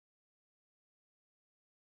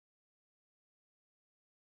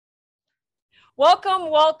Welcome,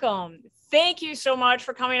 welcome. Thank you so much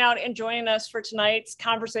for coming out and joining us for tonight's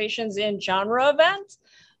Conversations in Genre event.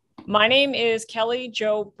 My name is Kelly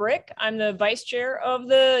Jo Brick. I'm the vice chair of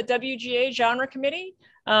the WGA Genre Committee.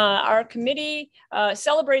 Our committee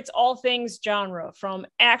celebrates all things genre, from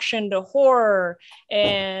action to horror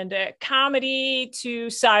and comedy to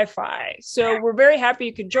sci-fi. So we're very happy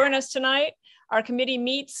you could join us tonight. Our committee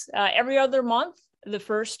meets every other month, the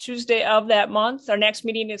first Tuesday of that month. Our next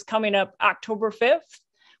meeting is coming up October 5th.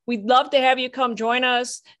 We'd love to have you come join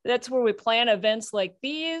us. That's where we plan events like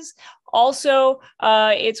these. Also,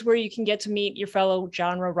 it's where you can get to meet your fellow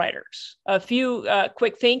genre writers. A few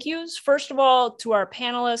quick thank yous. First of all, to our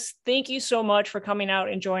panelists, thank you so much for coming out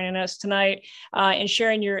and joining us tonight and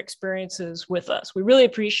sharing your experiences with us. We really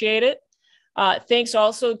appreciate it. Thanks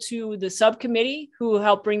also to the subcommittee who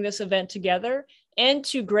helped bring this event together, and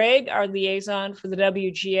to Greg, our liaison for the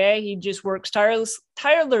WGA. He just works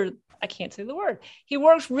tirelessly. I can't say the word. He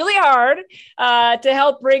works really hard to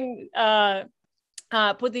help bring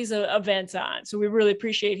put these events on. So we really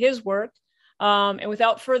appreciate his work. And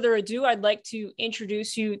without further ado, I'd like to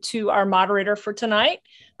introduce you to our moderator for tonight,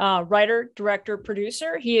 writer, director,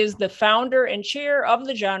 producer. He is the founder and chair of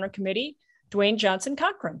the Genre Committee, Dwayne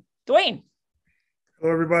Johnson-Cochran. Dwayne.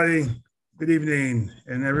 Hello, everybody. Good evening.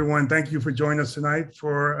 And everyone, thank you for joining us tonight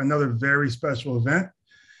for another very special event.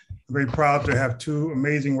 I'm very proud to have two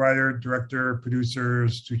amazing writer, director,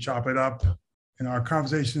 producers to chop it up in our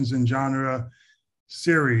Conversations in Genre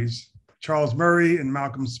series. Charles Murray and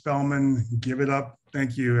Malcolm Spellman, give it up.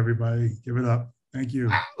 Thank you, everybody. Give it up. Thank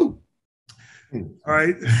you. All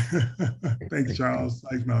right. Thanks, Charles.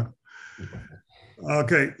 Thanks, Malcolm.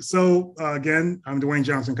 Okay, so again, I'm Dwayne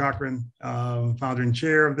Johnson-Cochran, founder and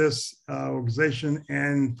chair of this organization.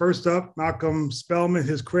 And first up, Malcolm Spellman.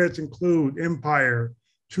 His credits include Empire,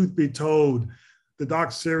 Truth Be Told, the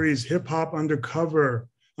doc series Hip Hop Undercovered,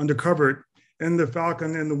 and the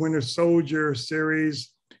Falcon and the Winter Soldier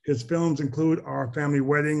series. His films include Our Family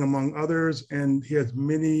Wedding, among others, and he has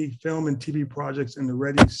many film and TV projects in the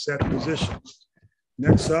ready, set positions.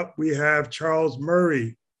 Next up, we have Charles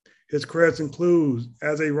Murray. His credits include,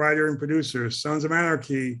 as a writer and producer, Sons of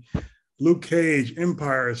Anarchy, Luke Cage,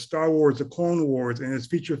 Empire, Star Wars, The Clone Wars, and his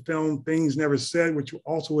feature film, Things Never Said, which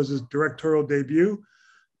also was his directorial debut,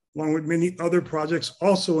 along with many other projects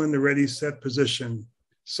also in the ready, set position.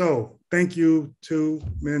 So thank you two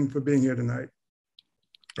men for being here tonight.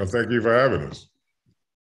 Well, thank you for having us.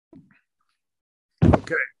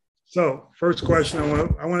 Okay, so first question,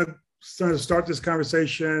 I want to start this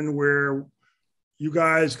conversation where you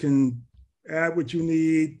guys can add what you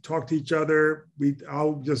need, talk to each other.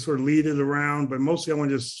 I'll just sort of lead it around, but mostly I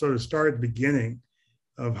want to just sort of start at the beginning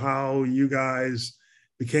of how you guys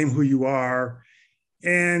became who you are.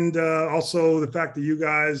 And also the fact that you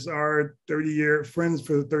guys are 30-year friends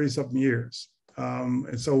for 30-something years.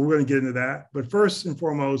 And so we're going to get into that. But first and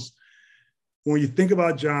foremost, when you think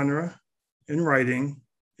about genre and writing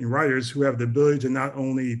and writers who have the ability to not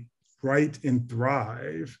only write and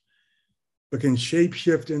thrive, but can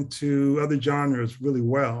shapeshift into other genres really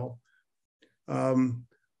well.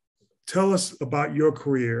 Tell us about your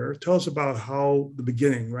career. Tell us about how the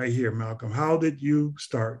beginning right here, Malcolm. How did you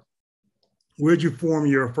start? Where did you form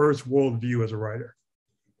your first worldview as a writer?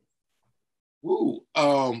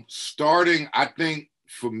 Starting, I think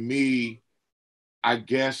for me, I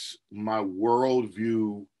guess my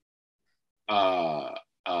worldview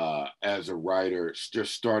as a writer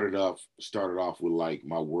just started off with like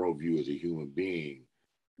my worldview as a human being,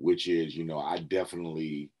 which is, I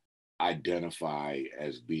definitely identify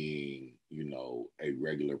as being, a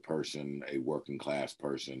regular person, a working class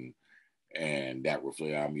person, and that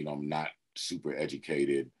reflects. I'm not super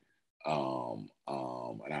educated, and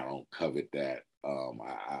I don't covet that.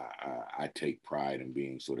 I take pride in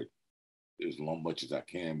being sort of, as much as I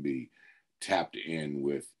can be, tapped in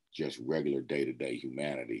with just regular day-to-day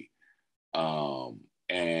humanity. And,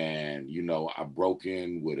 I broke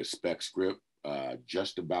in with a spec script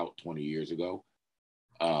just about 20 years ago.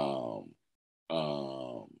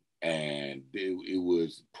 And it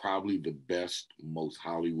was probably the best, most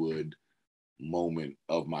Hollywood moment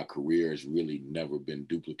of my career. Has really never been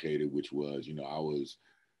duplicated, which was, I was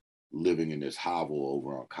living in this hovel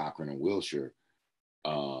over on Cochran and Wilshire,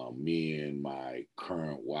 me and my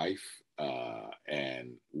current wife,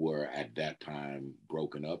 and were at that time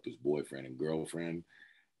broken up as boyfriend and girlfriend.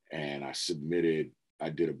 And I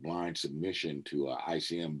did a blind submission to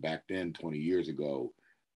ICM back then, 20 years ago.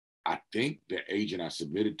 I think the agent I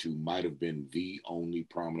submitted to might have been the only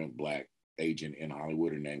prominent Black agent in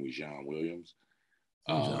Hollywood. Her name was John Williams.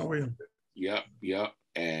 John Williams. Yep.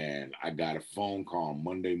 And I got a phone call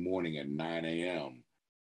Monday morning at 9 a.m.,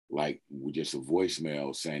 like with just a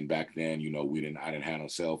voicemail saying back then, I didn't have no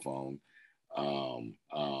cell phone,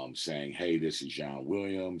 saying, hey, this is John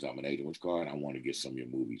Williams. I'm an agent. What's called? I want to get some of your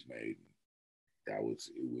movies made. It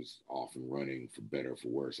was off and running for better or for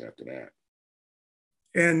worse after that.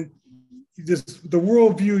 And just the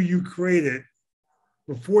worldview you created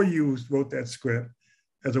before you wrote that script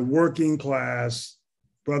as a working class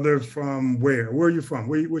brother from where? Where are you from?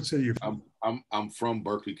 What city are you from? I'm from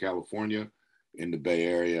Berkeley, California, in the Bay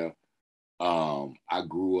Area. I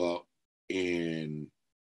grew up in,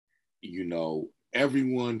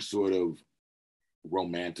 everyone sort of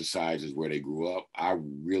romanticizes where they grew up. I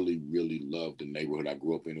really, really loved the neighborhood I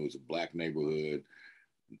grew up in. It was a Black neighborhood.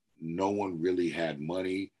 No one really had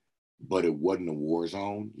money, but it wasn't a war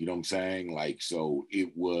zone. You know what I'm saying? Like, so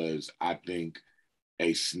it was, I think,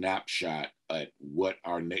 a snapshot at what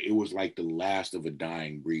it was like the last of a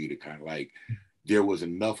dying breed. It kind of like, there was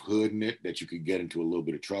enough hood in it that you could get into a little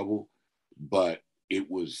bit of trouble, but it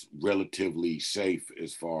was relatively safe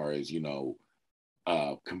as far as, we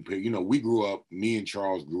grew up, me and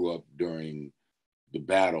Charles grew up during the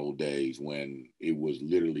bad old days when it was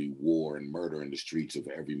literally war and murder in the streets of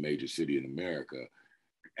every major city in America.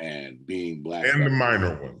 And being Black. And the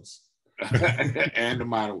minor ones. And the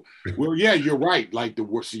minor. Well, yeah, you're right. Like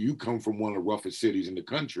so you come from one of the roughest cities in the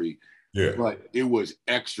country, yeah. But it was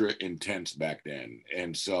extra intense back then.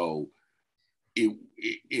 And so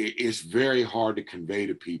it's very hard to convey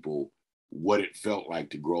to people what it felt like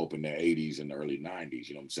to grow up in the 80s and the early 90s,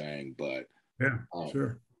 you know what I'm saying? But yeah,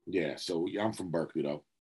 sure. Yeah, so I'm from Berkeley though.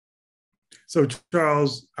 So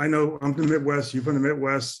Charles, I know I'm from the Midwest, you're from the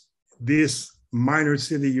Midwest. This minor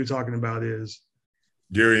city you're talking about is?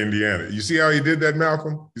 Gary, Indiana. You see how he did that,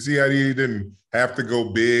 Malcolm? You see how he didn't have to go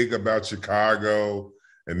big about Chicago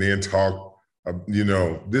and then talk,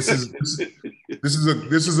 this is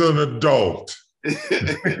an adult.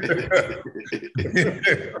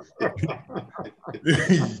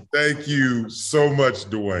 Thank you so much,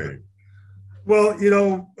 Dwayne. Well,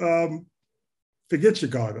 forget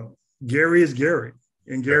Chicago. Gary is Gary.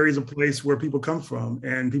 And Gary is a place where people come from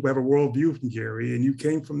and people have a worldview from Gary. And you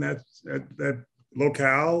came from that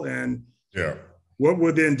locale. And yeah, what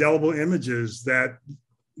were the indelible images that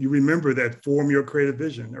you remember that form your creative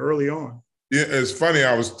vision early on? Yeah, it's funny.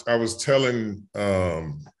 I was telling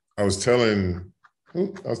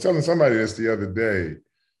somebody this the other day.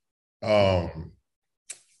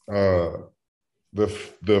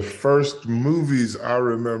 The first movies I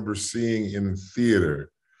remember seeing in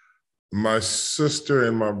theater, my sister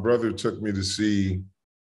and my brother took me to see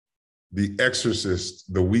The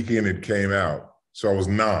Exorcist the weekend it came out. So I was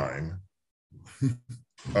 9. Me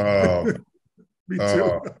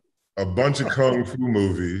too. A bunch of Kung Fu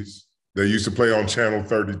movies that used to play on Channel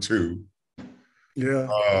 32. Yeah.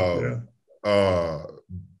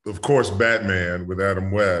 Of course, Batman with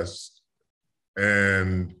Adam West.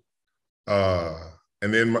 And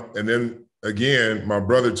then again, my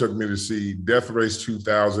brother took me to see Death Race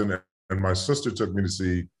 2000, and my sister took me to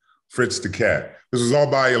see Fritz the Cat. This was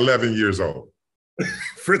all by 11 years old.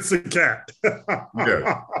 Fritz the Cat.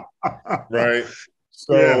 Yeah. Right.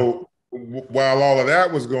 So while all of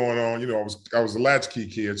that was going on, I was a latchkey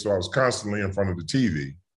kid, so I was constantly in front of the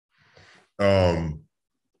TV.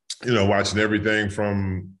 Watching everything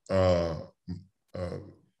from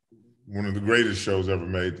one of the greatest shows ever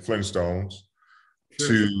made, The Flintstones, sure,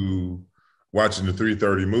 to watching the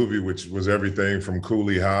 3:30 movie, which was everything from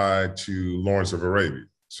Cooley High to Lawrence of Arabia.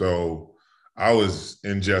 So I was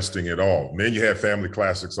ingesting it all. And then you had family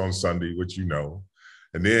classics on Sunday, which and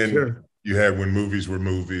then sure, you had when movies were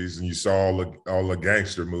movies, and you saw all the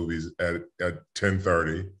gangster movies at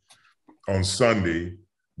 10:30 on Sunday.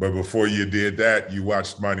 But before you did that, you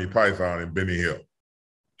watched Monty Python and Benny Hill.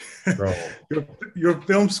 So, your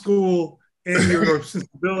film school and your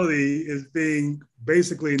sensibility is being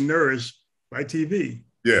basically nourished by TV.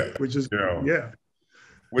 Yeah, which is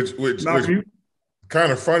which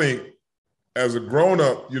kind of funny. As a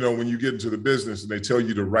grown-up, when you get into the business and they tell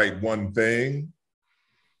you to write one thing,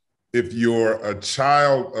 if you're a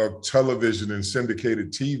child of television and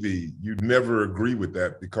syndicated TV, you'd never agree with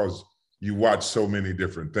that because you watch so many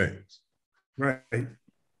different things. Right.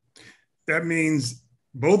 That means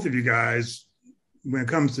both of you guys, when it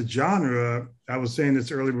comes to genre, I was saying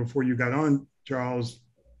this earlier before you got on, Charles,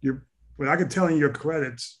 what I could tell in your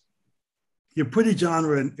credits, you're pretty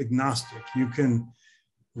genre agnostic. You can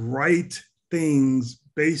write things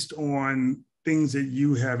based on things that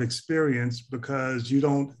you have experienced because you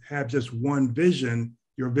don't have just one vision.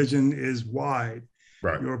 Your vision is wide.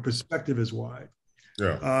 Right. Your perspective is wide.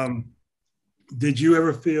 Yeah. Did you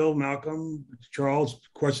ever feel, Malcolm, Charles,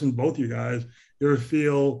 question both you guys, you ever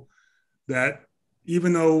feel that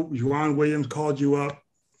even though Juan Williams called you up,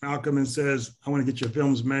 Malcolm, and says, I want to get your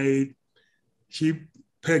films made, she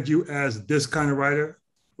pegged you as this kind of writer?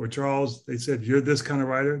 Or Charles, they said, you're this kind of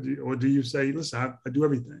writer? Or do you say, listen, I do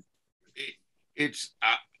everything?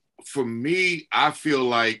 For me, I feel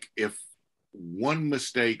like if one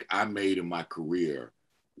mistake I made in my career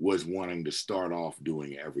was wanting to start off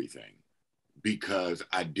doing everything, because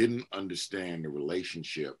I didn't understand the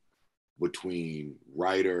relationship between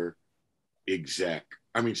writer,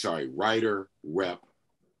 writer, rep,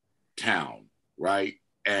 town, right?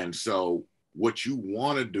 And so what you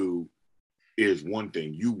want to do is one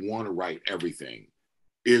thing. You want to write everything.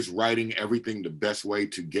 Is writing everything the best way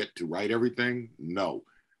to get to write everything? No.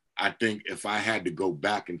 I think if I had to go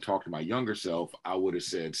back and talk to my younger self, I would have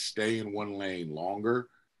said, stay in one lane longer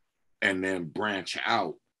and then branch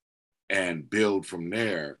out and build from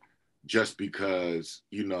there. Just because,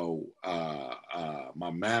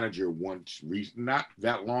 my manager once, not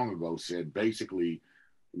that long ago, said basically,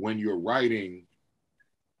 when you're writing,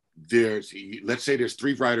 let's say there's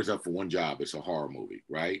 3 writers up for one job. It's a horror movie,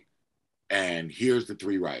 right? And here's the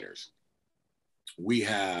 3 writers. We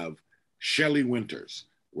have Shelley Winters,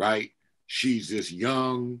 right? She's this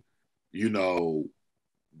young,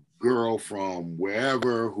 girl from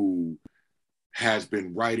wherever who has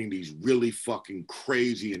been writing these really fucking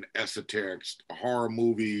crazy and esoteric horror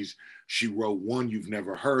movies. She wrote one you've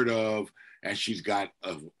never heard of, and she's got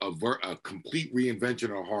a complete reinvention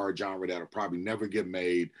of the horror genre that'll probably never get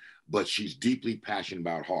made, but she's deeply passionate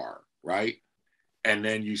about horror, right? And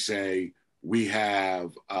then you say, we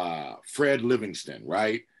have Fred Livingston,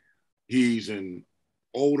 right? He's an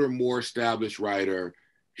older, more established writer.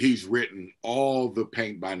 He's written all the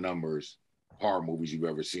paint by numbers horror movies you've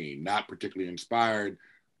ever seen, not particularly inspired,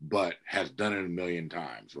 but has done it a million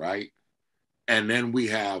times, right? And then we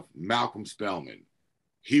have Malcolm Spellman.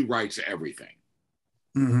 He writes everything.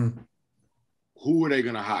 Mm-hmm. Who are they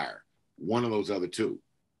going to hire? One of those other 2.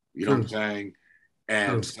 You know what I'm saying?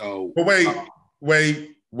 And so... But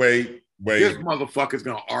wait. This motherfucker's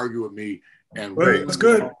going to argue with me. And it's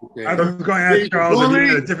good. I was going to ask Charles if he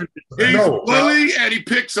had a different... He's a bully and he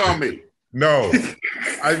picks on me. No,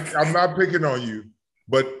 I'm not picking on you,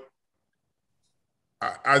 but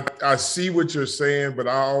I see what you're saying, but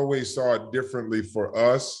I always saw it differently for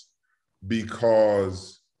us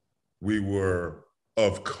because we were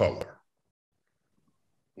of color.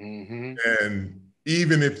 Mm-hmm. And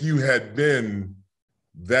even if you had been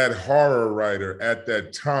that horror writer at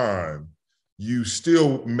that time, you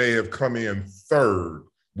still may have come in third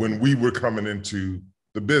when we were coming into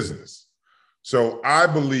the business. So I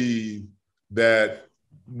believe that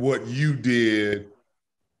what you did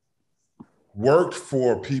worked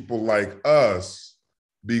for people like us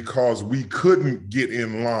because we couldn't get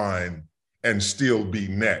in line and still be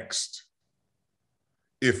next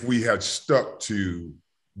if we had stuck to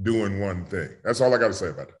doing one thing. That's all I got to say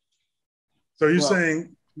about it. So you're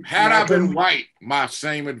saying... Had I been white, my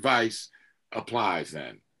same advice applies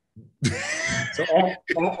then. So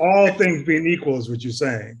all things being equal is what you're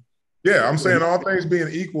saying. Yeah, I'm saying all things being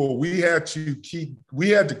equal, we had to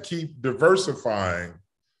keep diversifying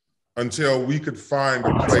until we could find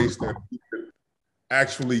a place that we could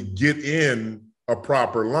actually get in a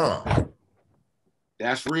proper line.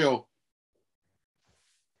 That's real.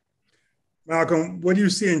 Malcolm, what do you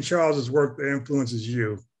see in Charles's work that influences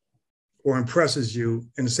you or impresses you?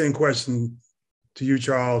 And the same question to you,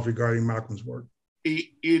 Charles, regarding Malcolm's work. It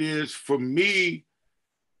is, for me,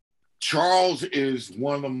 Charles is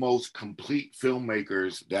one of the most complete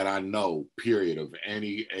filmmakers that I know, period, of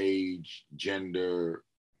any age, gender,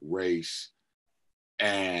 race.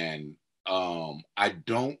 And I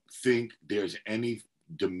don't think there's any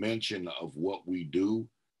dimension of what we do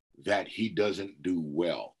that he doesn't do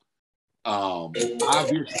well.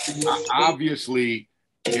 Obviously,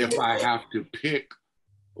 if I have to pick,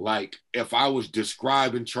 like, if I was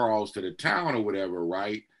describing Charles to the town or whatever,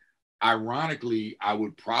 right? Ironically, I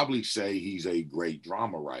would probably say he's a great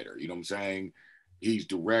drama writer. You know what I'm saying? He's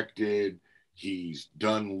directed, he's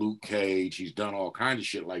done Luke Cage, he's done all kinds of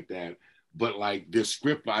shit like that. But like this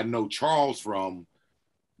script I know Charles from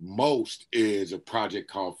most is a project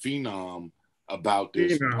called Phenom about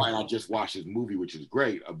this. I just watched this movie, which is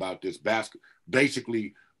great, about this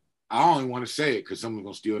basically, I don't even want to say it because someone's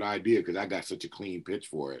going to steal the idea because I got such a clean pitch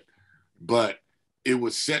for it. But it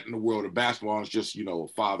was set in the world of basketball. And it's just, a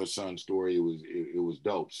father-son story. It was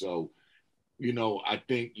dope. So, I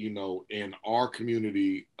think, in our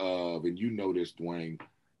community of, and you know this, Dwayne,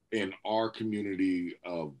 in our community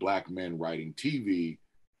of Black men writing TV,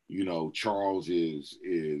 you know, Charles is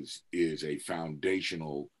a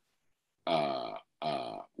foundational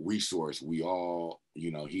resource. We all,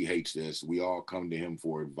 you know, he hates this. We all come to him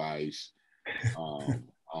for advice. He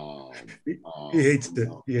hates it.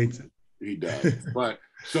 Know, he hates it. He does. But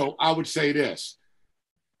so I would say this.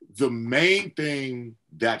 The main thing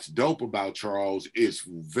that's dope about Charles is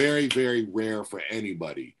very, very rare for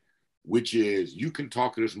anybody, which is you can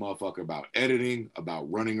talk to this motherfucker about editing,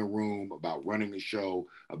 about running a room, about running a show,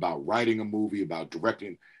 about writing a movie, about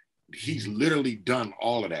directing. He's literally done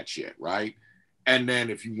all of that shit, right? And then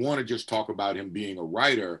if you want to just talk about him being a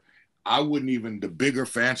writer, I wouldn't even, the bigger,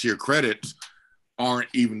 fancier credits aren't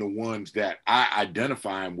even the ones that I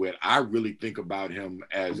identify him with. I really think about him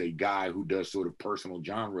as a guy who does sort of personal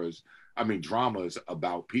dramas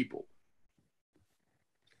about people.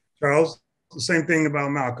 Charles, the same thing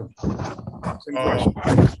about Malcolm. Same question.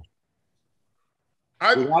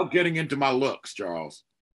 Without getting into my looks, Charles.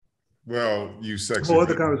 Well, you sexy. Whole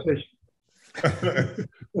other conversation.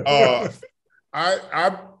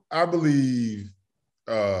 I believe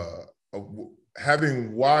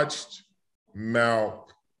having watched Malk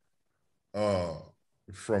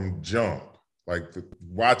from jump, like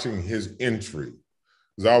watching his entry,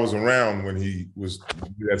 because I was around when he was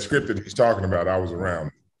that script that he's talking about. I was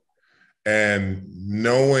around, and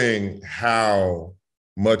knowing how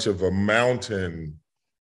much of a mountain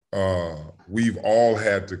we've all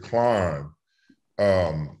had to climb,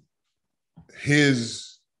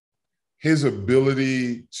 his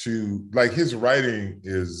ability to, like, his writing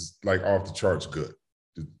is like off the charts good.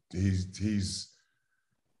 He's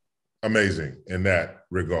amazing in that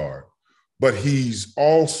regard, but he's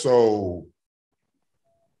also,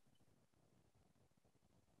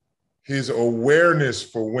 his awareness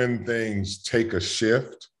for when things take a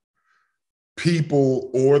shift,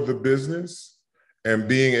 people or the business, and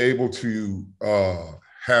being able to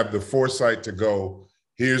have the foresight to go,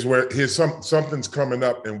 here's something's coming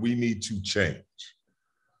up and we need to change,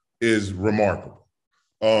 is remarkable.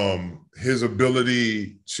 His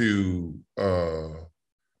ability to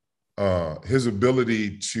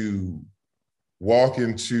walk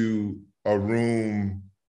into a room,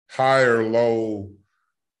 high or low,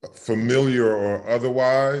 familiar or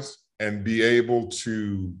otherwise, and be able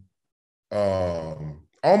to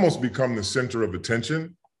almost become the center of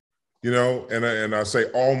attention, you know, and I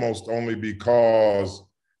say almost only because,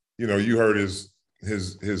 you know, you heard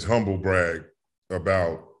his humble brag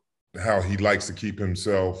about how he likes to keep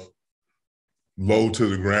himself low to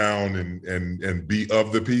the ground and be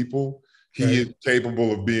of the people. He right. is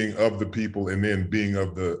capable of being of the people and then being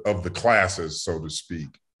of the classes, so to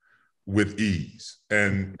speak, with ease.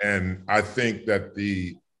 And I think that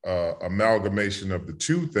the amalgamation of the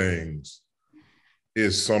two things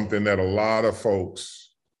is something that a lot of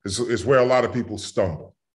folks, is where a lot of people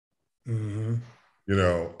stumble. Mm-hmm. You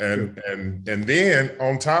know, and then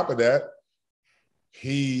on top of that,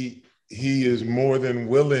 he is more than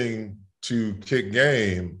willing to kick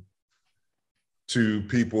game to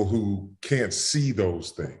people who can't see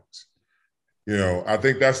those things. You know, I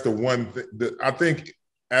think that's the one thing that I think,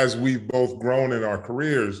 as we've both grown in our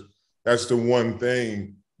careers, that's the one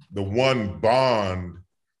thing, the one bond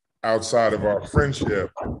outside of our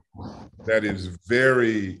friendship that is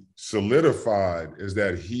very solidified, is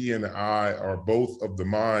that he and I are both of the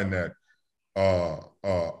mind that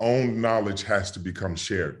owned knowledge has to become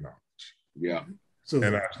shared knowledge. Yeah.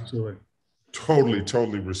 And I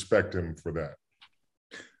totally respect him for that.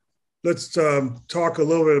 Let's talk a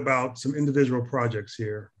little bit about some individual projects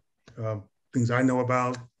here, things I know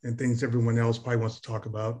about and things everyone else probably wants to talk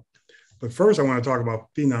about. But first, I want to talk about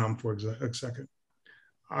Phenom for a second.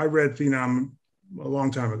 I read Phenom a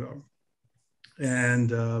long time ago.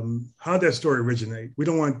 And how did that story originate?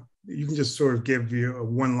 You can just sort of give you a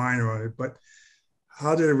one-liner on it, but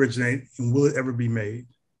how did it originate and will it ever be made?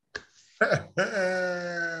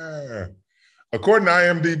 According to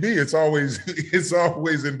IMDb, it's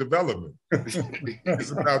always in development.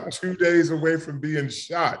 It's about 2 days away from being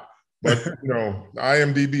shot. But you know,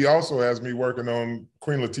 IMDb also has me working on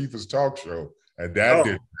Queen Latifah's talk show, and that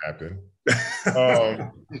didn't happen.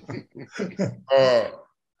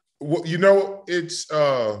 Well, you know,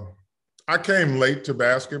 I came late to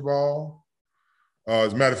basketball.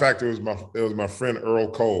 As a matter of fact, it was my friend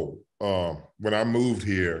Earl Cole when I moved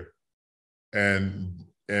here, and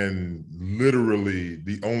literally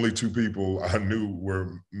the only two people I knew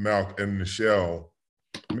were Malk and Michelle,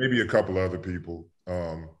 maybe a couple other people,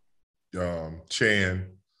 Chan,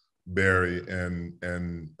 Barry,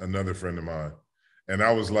 and another friend of mine. And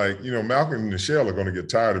I was like, you know, Malcolm and Michelle are going to get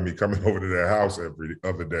tired of me coming over to their house every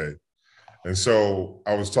other day. And so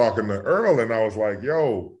I was talking to Earl and I was like,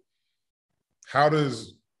 yo, how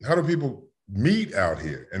do people meet out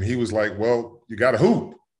here? And he was like, well, you got to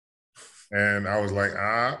hoop. And I was like,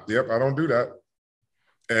 yep, I don't do that.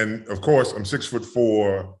 And of course, I'm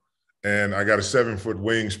 6'4", and I got a 7-foot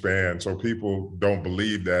wingspan. So people don't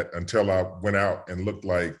believe that until I went out and looked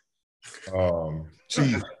like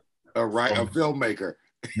Chief. A filmmaker.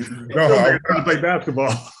 No, I play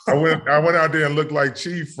basketball. I went out there and looked like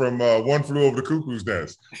Chief from One Flew Over the Cuckoo's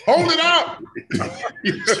Nest. Hold it up,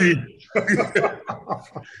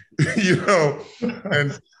 you know.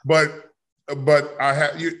 But I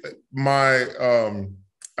have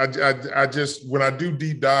I just, when I do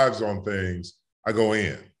deep dives on things, I go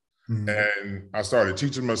in. Mm-hmm. And I started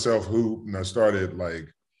teaching myself hoop, and I started like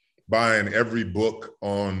buying every book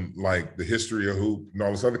on like the history of hoop and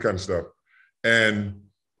all this other kind of stuff. And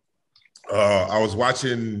I was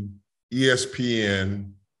watching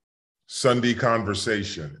ESPN Sunday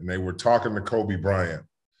Conversation, and they were talking to Kobe Bryant,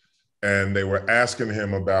 and they were asking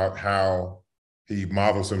him about how he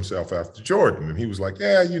models himself after Jordan. And he was like,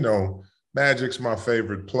 yeah, you know, Magic's my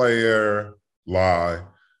favorite player, lie.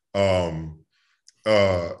 And,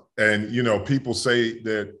 you know, people say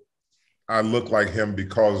that I look like him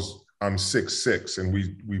because I'm 6'6", and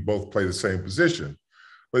we both play the same position.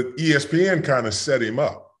 But ESPN kind of set him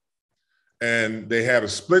up. And they had a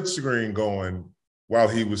split screen going while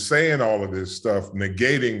he was saying all of this stuff,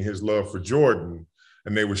 negating his love for Jordan.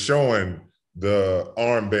 And they were showing the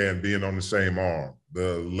armband being on the same arm,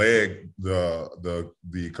 the leg, the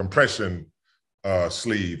compression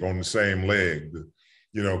sleeve on the same leg.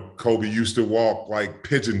 You know, Kobe used to walk like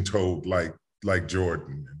pigeon-toed, like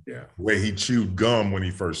Jordan. Yeah, the way he chewed gum when he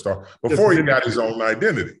first started, before he got his own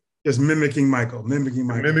identity. Just mimicking Michael.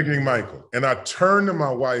 And I turned to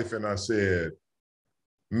my wife and I said,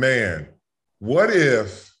 man, what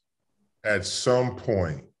if at some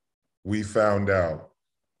point we found out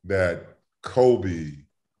that Kobe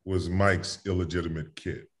was Mike's illegitimate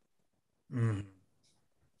kid? Mm.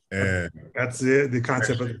 And that's the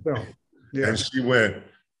concept of the film. Yeah. And she went,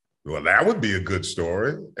 well, that would be a good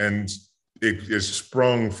story. And it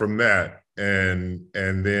sprung from that. And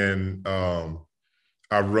then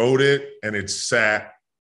I wrote it, and it sat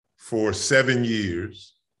for 7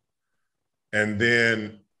 years. And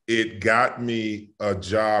then it got me a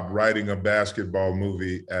job writing a basketball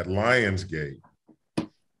movie at Lionsgate.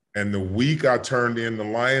 And the week I turned in the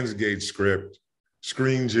Lionsgate script,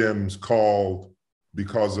 Screen Gems called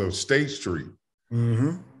because of State Street,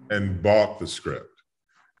 mm-hmm. and bought the script.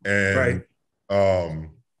 And, right. And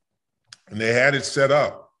they had it set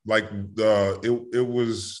up like it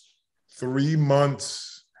was 3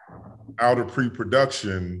 months out of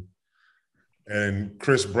pre-production, and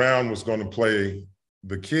Chris Brown was going to play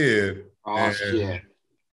the kid. Oh shit!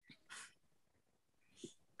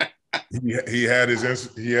 He had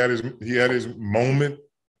his moment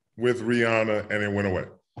with Rihanna, and it went away.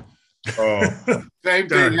 Same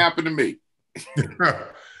thing happened to me.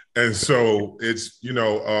 And so it's, you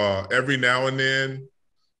know, every now and then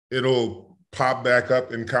it'll pop back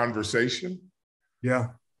up in conversation. Yeah.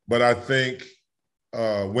 But I think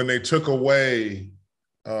when they took away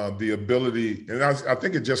the ability, and I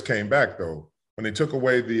think it just came back though, when they took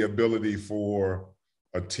away the ability for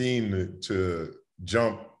a team to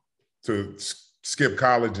skip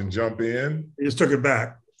college and jump in. They just took it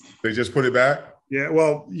back. They just put it back? Yeah,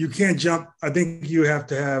 well, you can't jump. I think you have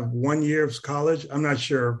to have 1 year of college. I'm not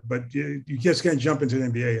sure, but you just can't jump into the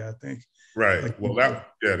NBA, I think. Right. Like, well,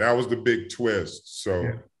 that was the big twist. So,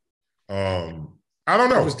 yeah. I don't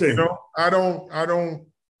know. You know,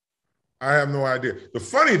 I have no idea. The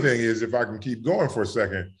funny thing is, if I can keep going for a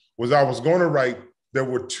second, was I was going to write, there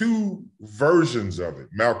were 2 versions of it.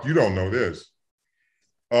 Malk, you don't know this.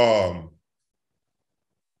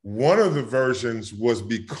 One of the versions was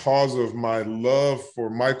because of my love for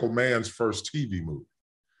Michael Mann's first TV movie,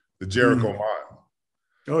 The Jericho Mile.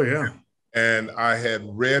 Oh, yeah. And I had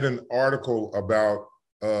read an article about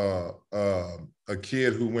a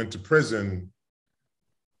kid who went to prison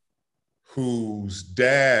whose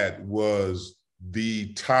dad was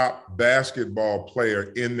the top basketball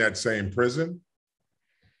player in that same prison.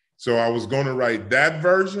 So I was going to write that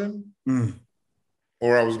version.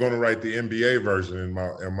 Or I was going to write the NBA version, and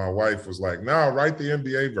my wife was like, "No, write the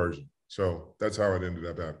NBA version." So that's how it ended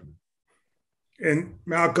up happening. And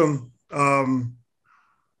Malcolm,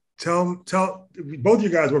 tell both of you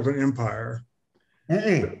guys worked on Empire.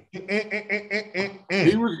 He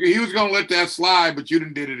was going to let that slide, but you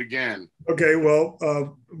done did it again. Okay, well,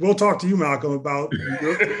 we'll talk to you, Malcolm, about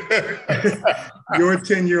your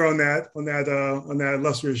tenure on that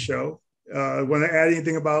illustrious show. Want to add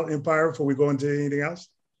anything about Empire before we go into anything else?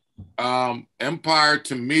 Empire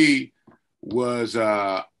to me was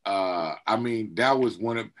I mean, that was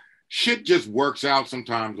one of shit just works out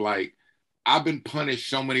sometimes. Like I've been punished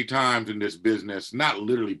so many times in this business, not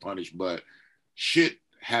literally punished, but shit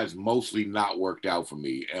has mostly not worked out for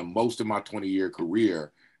me. And most of my 20-year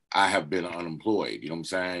career, I have been unemployed. You know what I'm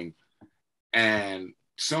saying? And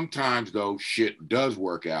sometimes though, shit does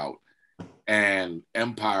work out. And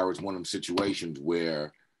Empire is one of them situations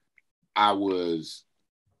where I was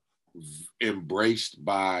embraced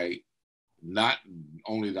by not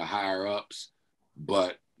only the higher ups,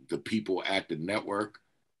 but the people at the network.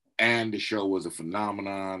 And the show was a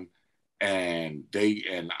phenomenon. And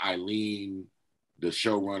Eileen, the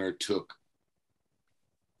showrunner, took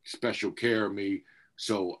special care of me.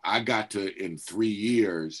 So I got to, in 3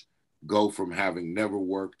 years, go from having never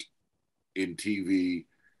worked in TV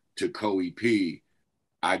to co-EP.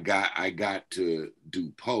 I got to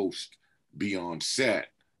do post, be on set,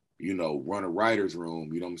 you know, run a writer's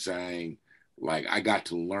room, you know what I'm saying? Like I got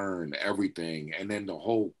to learn everything. And then the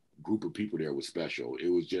whole group of people there was special. It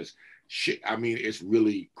was just shit. I mean, it's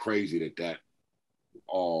really crazy that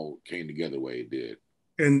all came together the way it did.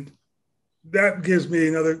 And that gives me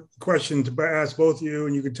another question to ask both of you,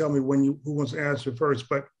 and you can tell me who wants to answer first.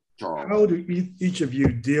 But Charles, how do each of you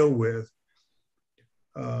deal with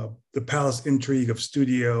the palace intrigue of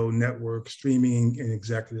studio, network, streaming, and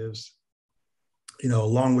executives? You know,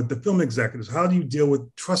 along with the film executives, how do you deal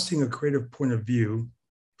with trusting a creative point of view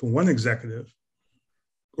from one executive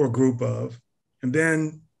or group of, and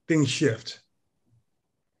then things shift,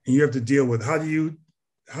 and you have to deal with how do you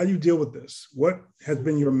deal with this? What has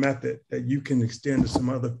been your method that you can extend to some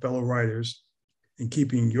other fellow writers in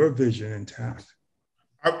keeping your vision intact?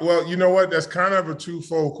 Well, you know what? That's kind of a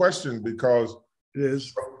twofold question because It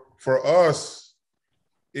is. For us,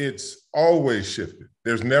 it's always shifted.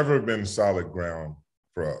 There's never been solid ground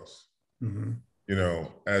for us. Mm-hmm. You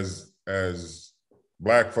know, as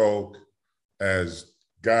Black folk, as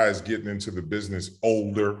guys getting into the business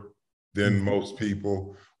older than Mm-hmm. most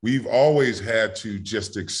people, we've always had to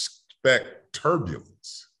just expect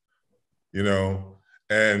turbulence, you know?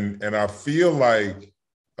 And I feel like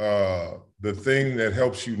the thing that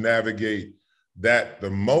helps you navigate that the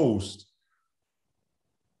most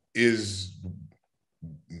is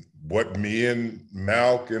what me and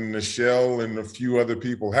Malk and Michelle and a few other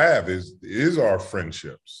people have is our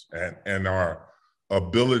friendships and our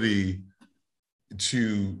ability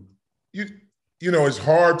to, you know, it's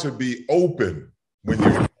hard to be open when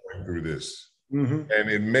you're going through this. Mm-hmm. And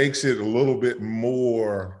it makes it a little bit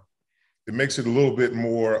more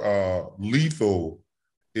lethal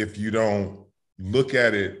if you don't look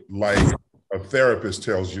at it like a therapist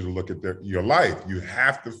tells you to look at your life. You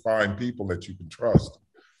have to find people that you can trust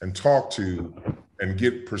and talk to and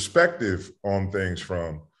get perspective on things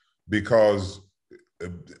from, because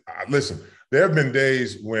listen, there have been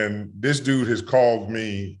days when this dude has called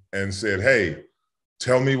me and said, hey,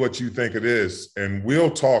 tell me what you think of this. And we'll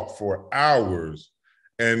talk for hours.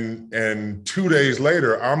 And 2 days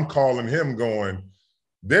later, I'm calling him going,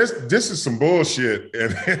 this is some bullshit.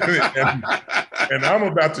 And I'm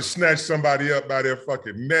about to snatch somebody up by their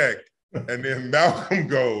fucking neck. And then Malcolm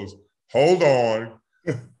goes, hold on.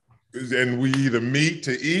 And we either meet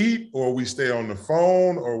to eat or we stay on the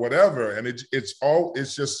phone or whatever. And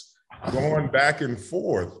it's just going back and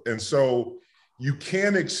forth. And so you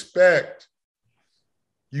can't expect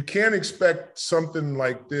something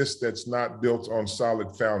like this that's not built on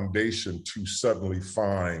solid foundation to suddenly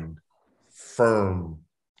find firm,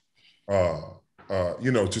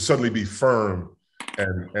 to suddenly be firm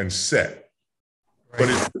and set. Right. But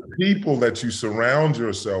it's the people that you surround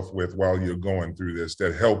yourself with while you're going through this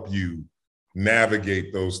that help you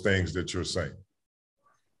navigate those things that you're saying.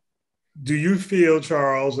 Do you feel,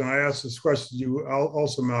 Charles, and I asked this question to you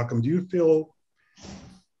also, Malcolm, do you feel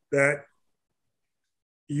that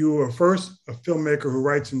you are first a filmmaker who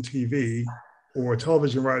writes in TV or a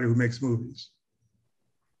television writer who makes movies?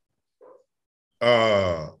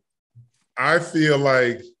 I feel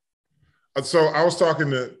like, so I was talking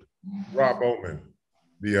to Rob Bowman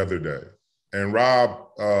the other day, and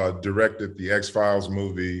Rob directed the X-Files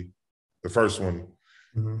movie, the first one.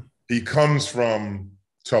 Mm-hmm. He comes from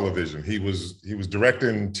television. He was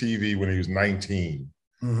directing TV when he was 19.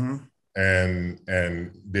 Mm-hmm.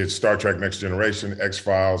 and did Star Trek Next Generation,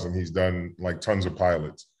 X-Files, and he's done like tons of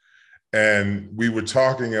pilots. And we were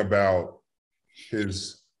talking about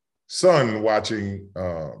his son watching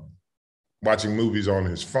movies on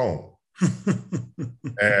his phone.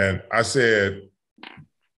 And I said,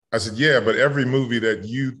 yeah, but every movie that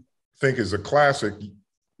you think is a classic,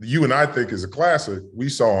 you and I think is a classic, we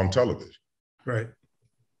saw on television. Right.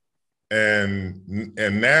 And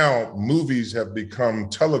now movies have become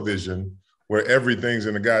television where everything's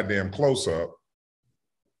in a goddamn close-up.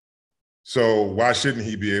 So why shouldn't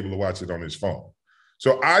he be able to watch it on his phone?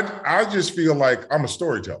 So I just feel like I'm a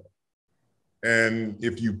storyteller. And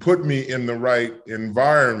if you put me in the right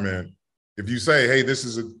environment, if you say, hey,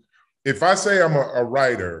 if I say I'm a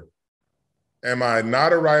writer, am I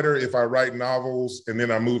not a writer if I write novels and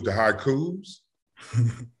then I move to haikus?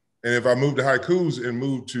 And if I move to haikus and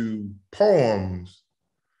move to poems,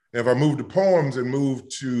 and if I move to poems and move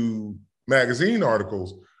to magazine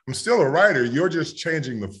articles, I'm still a writer. You're just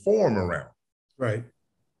changing the form around. Right.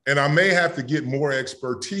 And I may have to get more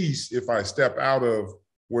expertise if I step out of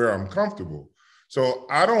where I'm comfortable. So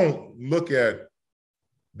I don't look at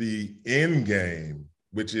the end game,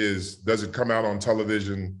 which is, does it come out on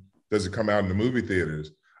television? Does it come out in the movie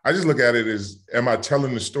theaters? I just look at it as, am I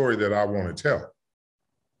telling the story that I want to tell?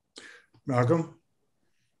 Malcolm?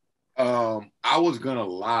 I was gonna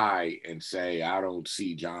lie and say I don't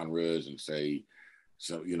see genres and say,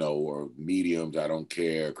 so or mediums. I don't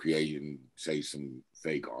care, creating, say some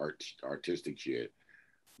fake artistic shit.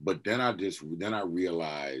 But then I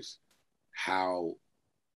realized how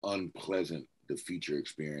unpleasant the feature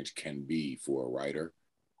experience can be for a writer,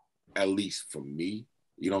 at least for me.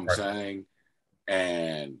 You know what I'm saying?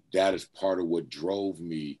 And that is part of what drove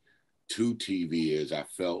me to TV. Is I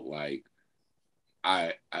felt like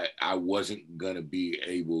I wasn't gonna be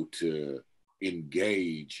able to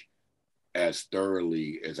engage as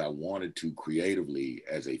thoroughly as I wanted to creatively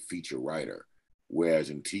as a feature writer.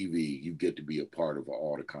 Whereas in TV, you get to be a part of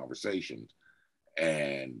all the conversations,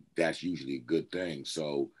 and that's usually a good thing.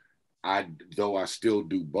 So though I still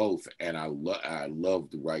do both, and I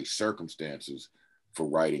love the right circumstances for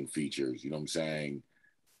writing features, you know what I'm saying?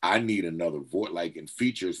 I need another voice. Like in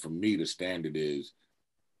features, for me, the standard is,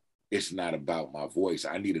 it's not about my voice.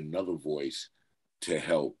 I need another voice to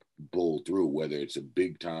help bull through, whether it's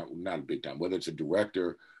whether it's a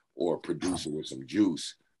director or a producer with some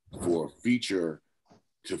juice, for a feature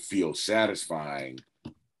to feel satisfying.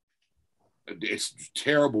 It's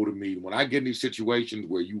terrible to me when I get in these situations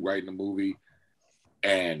where you write in a movie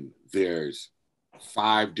and there's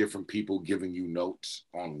 5 different people giving you notes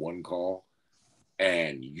on one call,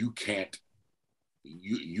 and you can't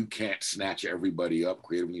snatch everybody up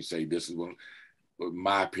creatively and say, this is what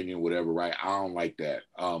my opinion, whatever, right? I don't like that.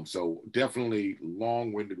 So definitely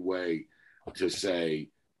long-winded way to say,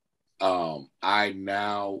 I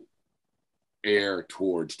now air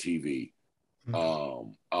towards TV.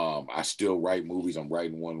 I still write movies. I'm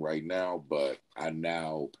writing one right now, but I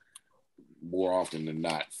now more often than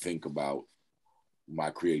not think about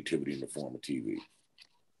my creativity in the form of TV.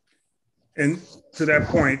 And to that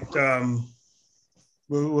point,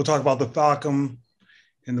 we'll talk about the Falcon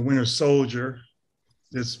and the Winter Soldier,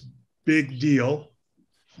 this big deal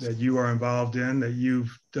that you are involved in, that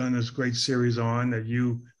you've done this great series on, that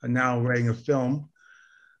you are now writing a film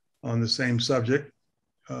on the same subject.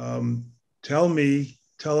 Tell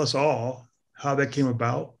us all how that came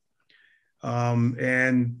about.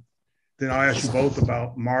 And then I'll ask you both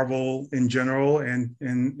about Marvel in general and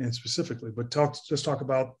specifically, but just talk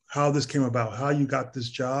about how this came about, how you got this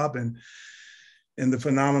job, and the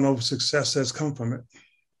phenomenal success that's come from it.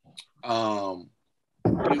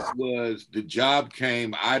 The job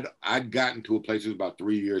came, I'd gotten to a place, it was about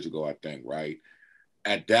 3 years ago, I think, right?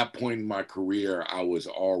 At that point in my career, I was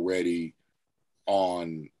already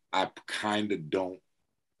on, I kind of don't,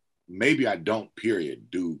 maybe I don't,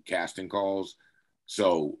 period, do casting calls.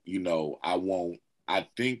 So, I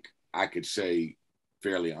think I could say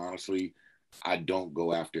fairly honestly, I don't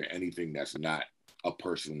go after anything that's not a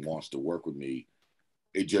person wants to work with me.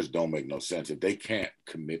 It just don't make no sense. If they can't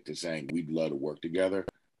commit to saying we'd love to work together,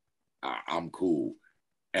 I'm cool.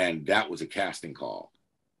 And that was a casting call.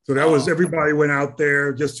 So that was, everybody went out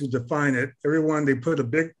there, just to define it. Everyone, they put a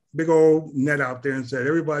big old net out there and said,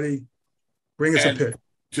 everybody, bring us a pick.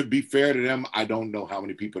 To be fair to them, I don't know how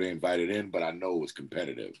many people they invited in, but I know it was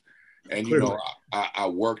competitive. And, Clearly. I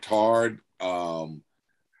worked hard and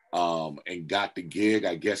got the gig.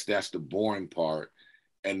 I guess that's the boring part.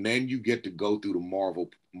 And then you get to go through the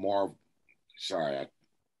sorry, I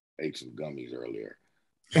ate some gummies earlier.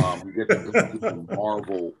 You get to go through the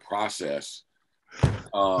Marvel process.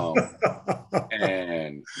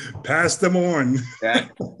 And pass them on.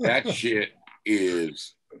 that shit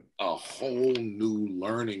is a whole new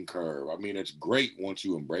learning curve. I mean, it's great once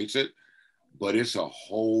you embrace it, but it's a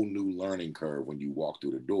whole new learning curve when you walk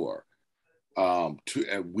through the door. And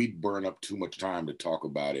we'd burn up too much time to talk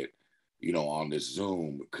about it, on this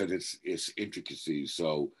Zoom, because it's intricacies.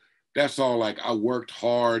 So that's all. Like, I worked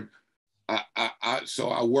hard. So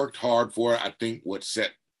I worked hard for it. I think what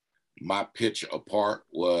set my pitch apart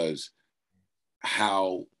was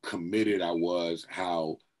how committed I was,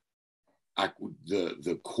 how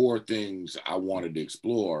the core things I wanted to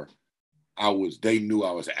explore, they knew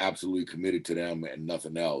I was absolutely committed to them and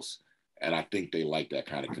nothing else. And I think they liked that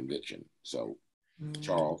kind of conviction. So,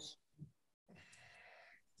 Charles.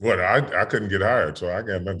 What, I couldn't get hired, so I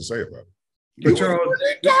got nothing to say about it. But Charles, what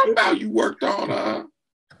they talking about? You worked on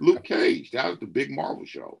Luke Cage. That was the big Marvel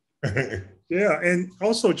show. Yeah, and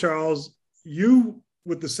also, Charles, you,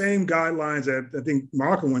 with the same guidelines that I think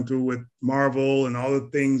Malcolm went through with Marvel and all the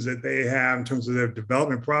things that they have in terms of their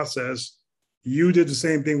development process, you did the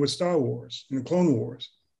same thing with Star Wars and the Clone Wars.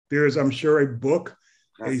 There is, I'm sure, a book,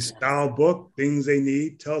 a style book, things they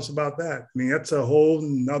need. Tell us about that. I mean, that's a whole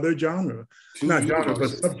nother genre. Not genre, but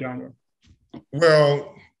subgenre.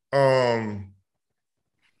 Well,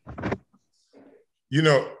 you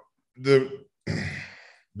know,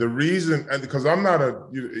 the reason, because I'm not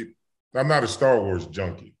a Star Wars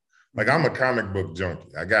junkie. Like, I'm a comic book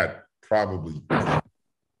junkie. I got probably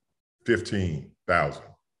 15,000,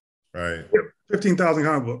 right? 15,000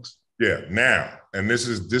 comic books. Yeah, now. And this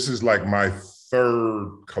is like my third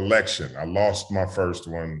collection. I lost my first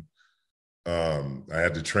one. I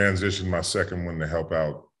had to transition my second one to help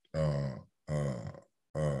out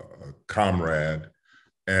a comrade.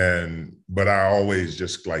 But I always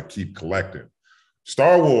just like keep collecting.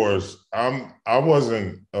 Star Wars, I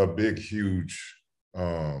wasn't a big, huge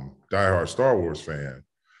diehard Star Wars fan.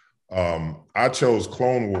 I chose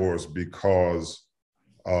Clone Wars because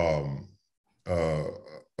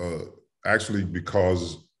actually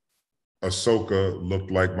because Ahsoka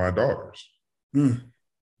looked like my daughters.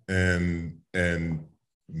 And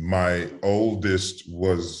my oldest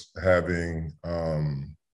was having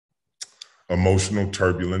emotional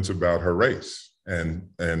turbulence about her race. And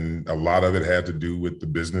a lot of it had to do with the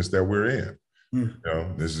business that we're in. You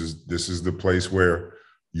know, this is the place where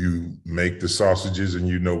you make the sausages and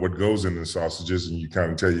you know what goes in the sausages, and you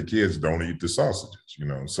kind of tell your kids, don't eat the sausages, you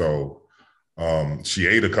know. So she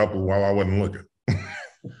ate a couple while I wasn't looking.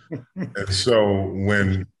 And so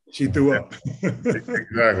when she threw up.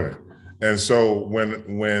 Exactly. And so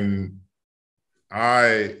when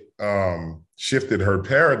I shifted her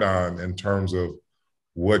paradigm in terms of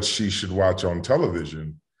what she should watch on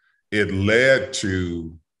television, it led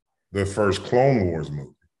to the first Clone Wars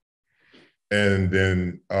movie. And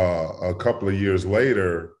then a couple of years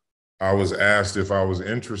later, I was asked if I was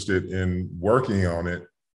interested in working on it.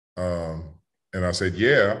 And I said,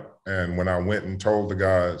 yeah. And when I went and told the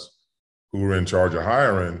guys who were in charge of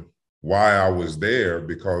hiring why I was there,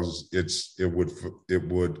 because it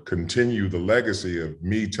would continue the legacy of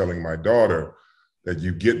me telling my daughter that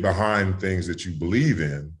you get behind things that you believe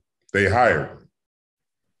in, they hired me.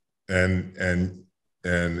 And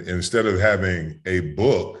instead of having a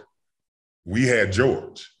book, we had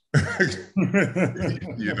George.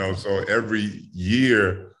 You know, so every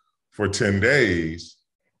year for 10 days,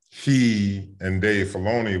 he and Dave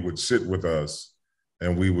Filoni would sit with us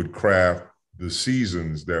and we would craft the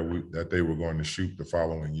seasons that they were going to shoot the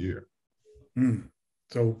following year.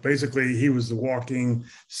 So basically he was the walking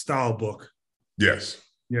style book. Yes.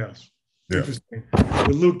 Yes. Yeah. Interesting.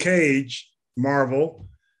 With Luke Cage, Marvel.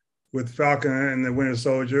 With Falcon and the Winter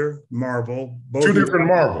Soldier, Marvel. Both Two different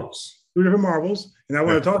Marvels. Two different Marvels. And I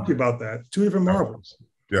want to talk to you about that. Two different Marvels.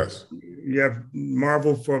 Yes. You have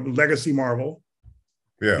Marvel for Legacy Marvel.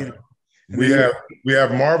 Yeah. You know, we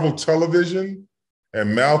have Marvel Television,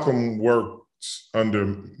 and Malcolm works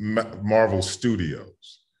under Marvel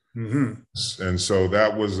Studios. And so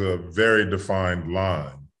that was a very defined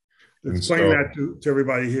line. Explain that to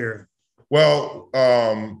everybody here. Well,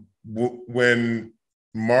 when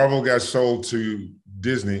Marvel got sold to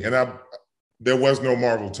Disney, and there was no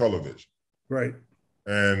Marvel Television. Right.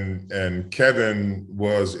 And Kevin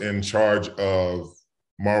was in charge of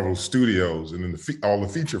Marvel Studios and then all the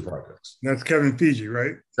feature projects. That's Kevin Feige,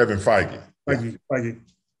 right? Kevin Feige. Feige.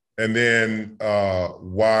 And then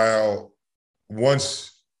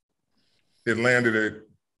once it landed at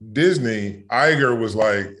Disney, Iger was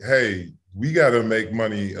like, hey, we got to make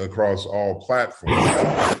money across all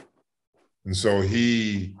platforms. And so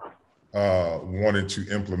he wanted to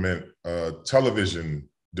implement a television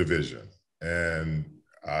division. And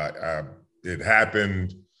it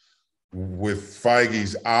happened with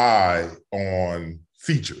Feige's eye on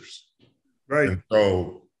features. Right. And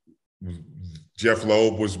so Jeff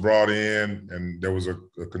Loeb was brought in, and there was a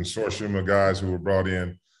consortium of guys who were brought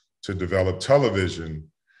in to develop television.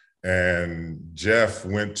 And Jeff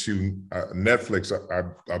went to Netflix.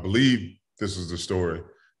 I believe this is the story.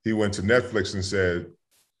 He went to Netflix and said,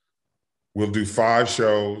 we'll do 5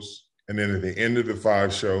 shows, and then at the end of the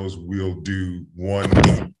 5 shows, we'll do one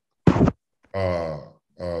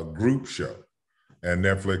group show. And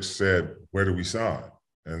Netflix said, where do we sign?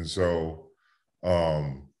 And so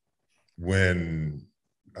when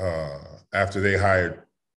after they hired,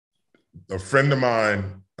 a friend of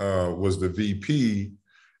mine was the VP,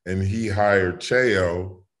 and he hired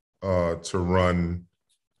Cheo to run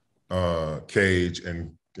Cage,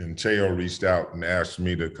 and Cheo reached out and asked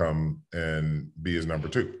me to come and be his number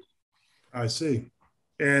 2. I see.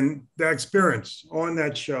 And that experience on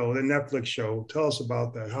that show, the Netflix show, tell us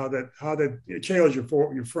about that. How that Cheo's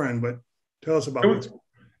your friend, but tell us about it.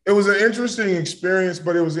 It was an interesting experience,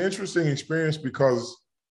 but it was an interesting experience because,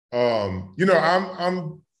 you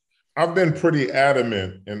know, I've been pretty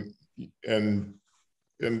adamant and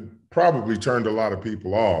probably turned a lot of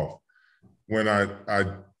people off when I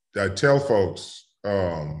tell folks,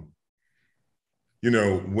 you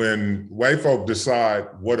know, when white folk decide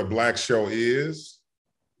what a Black show is,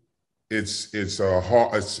 it's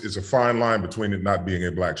a fine line between it not being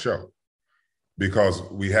a Black show, because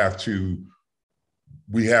we have to,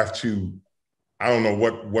 I don't know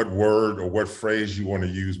what word or what phrase you want to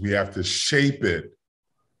use, we have to shape it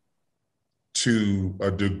to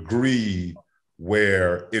a degree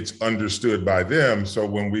where it's understood by them. So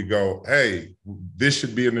when we go, hey, this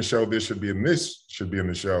should be in the show, this should be in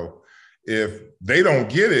the show, if they don't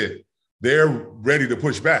get it, they're ready to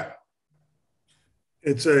push back.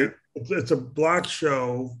 It's a Black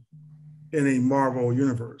show in a Marvel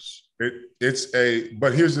universe. But here's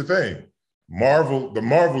the thing, the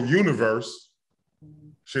Marvel universe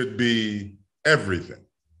should be everything,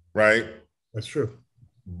 right? That's true.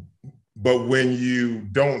 But when you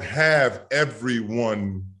don't have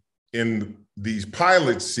everyone in these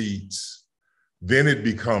pilot seats, then it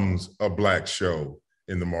becomes a Black show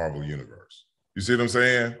in the Marvel universe. You see what I'm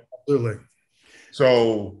saying? Absolutely.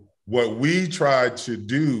 So what we tried to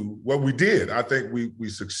do, what we did, I think we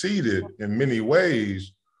succeeded in many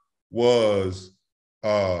ways, was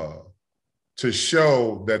to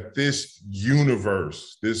show that this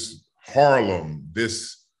universe, this Harlem,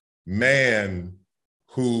 this man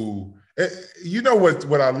who, you know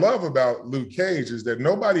what I love about Luke Cage is that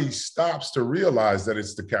nobody stops to realize that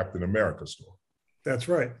it's the Captain America story. That's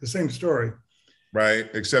right, the same story. Right,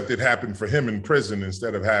 except it happened for him in prison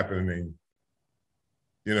instead of happening,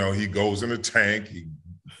 you know, he goes in a tank,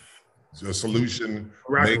 a solution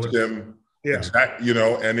makes him, you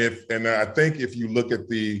know, and I think if you look at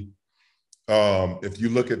the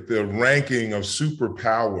ranking of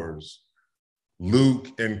superpowers, Luke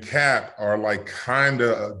and Cap are like kind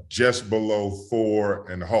of just below Thor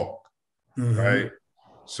and Hulk, right?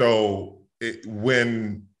 So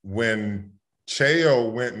when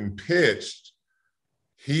Cheo went and pitched,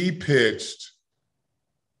 he pitched,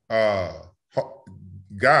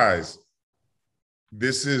 guys,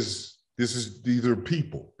 these are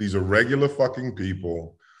people. These are regular fucking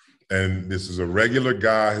people. And this is a regular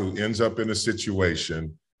guy who ends up in a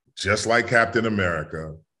situation just like Captain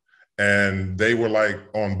America. And they were like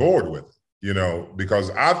on board with it, you know, because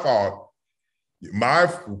I thought my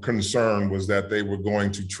concern was that they were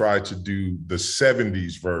going to try to do the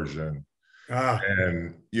 70s version.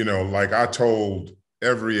 And, you know, like I told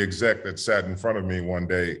every exec that sat in front of me one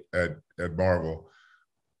day at Marvel,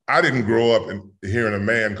 I didn't grow up hearing a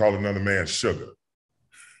man call another man sugar,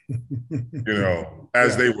 you know,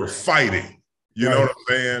 as they were fighting, you know what I'm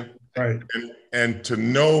saying? Right. And to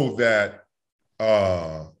know that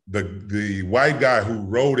the white guy who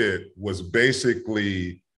wrote it was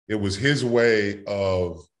basically, it was his way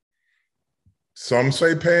of, some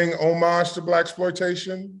say paying homage to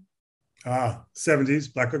Blaxploitation.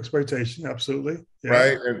 70s Black exploitation, absolutely. Yeah.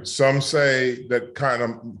 Right, and some say that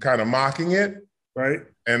kind of mocking it. Right.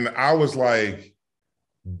 And I was like,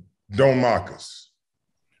 don't mock us.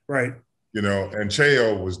 Right. You know, and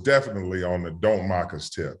Cheo was definitely on the don't mock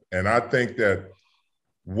us tip. And I think that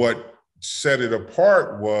what set it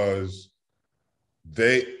apart was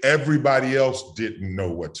everybody else didn't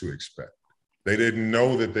know what to expect. They didn't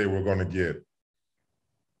know that they were going to get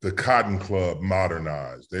the Cotton Club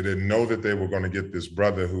modernized. They didn't know that they were going to get this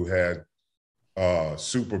brother who had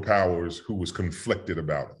superpowers who was conflicted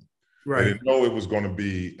about him. Right. They didn't know it was going to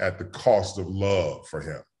be at the cost of love for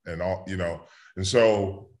him and all, you know. And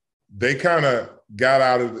so they kind of got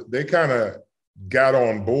on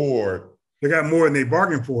board. They got more than they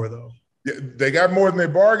bargained for, though. Yeah, they got more than they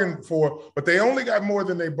bargained for, but they only got more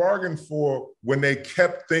than they bargained for when they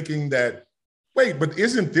kept thinking that, wait, but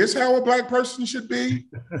isn't this how a Black person should be?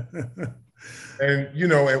 And, you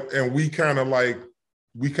know, and we kind of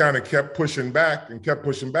kept pushing back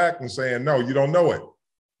and saying, no, you don't know it.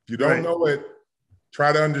 If you don't know it,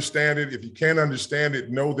 try to understand it. If you can't understand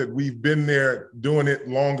it, know that we've been there doing it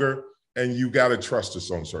longer, and you got to trust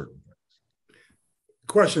us on certain things.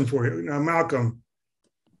 Question for you. Now, Malcolm,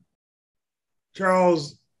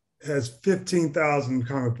 Charles has 15,000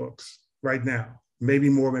 comic books right now, maybe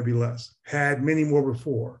more, maybe less, had many more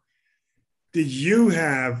before. Did you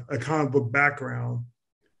have a comic book background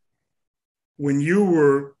when you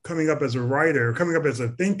were coming up as a writer, coming up as a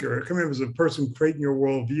thinker, coming up as a person creating your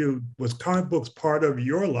worldview? Was comic books part of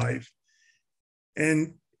your life?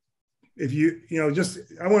 And if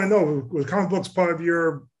I want to know, was comic books part of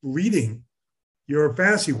your reading, your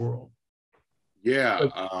fantasy world? Yeah,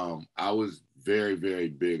 I was very, very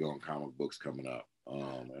big on comic books coming up.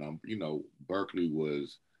 And Berkeley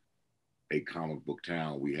was a comic book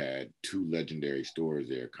town. We had two legendary stores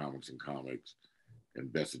there, Comics and Comics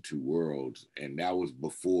and Best of Two Worlds. And that was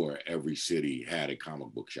before every city had a comic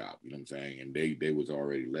book shop, you know what I'm saying? And they was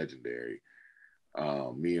already legendary.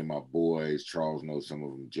 Me and my boys, Charles knows some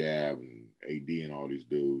of them, Jab and AD and all these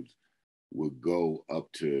dudes, would go up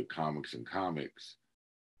to Comics and Comics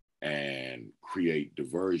and create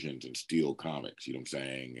diversions and steal comics, you know what I'm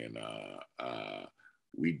saying? And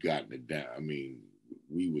we'd gotten it down. I mean,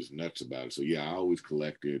 we was nuts about it. So yeah, I always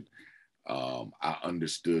collected. I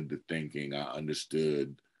understood the thinking. I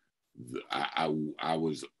understood. I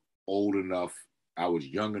was old enough. I was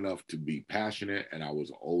young enough to be passionate, and I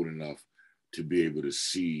was old enough to be able to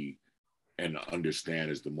see and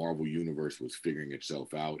understand as the Marvel universe was figuring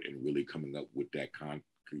itself out and really coming up with that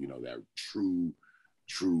that true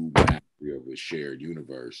mastery of a shared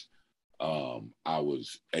universe. I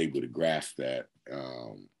was able to grasp that.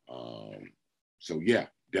 So yeah,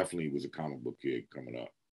 definitely was a comic book kid coming up.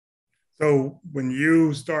 So when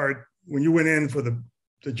you went in for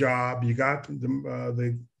the job, you got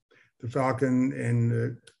the Falcon and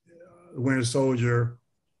the Winter Soldier,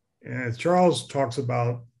 and Charles talks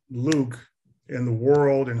about Luke and the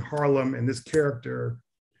world and Harlem and this character.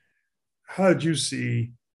 How did you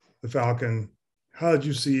see the Falcon? How did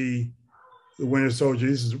you see the Winter Soldier?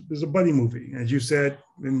 This is a buddy movie, as you said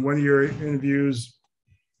in one of your interviews.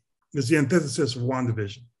 It's the antithesis of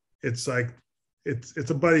WandaVision. It's like it's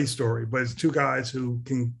a buddy story, but it's two guys who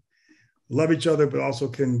can love each other, but also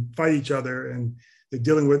can fight each other, and they're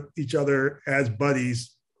dealing with each other as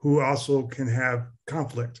buddies who also can have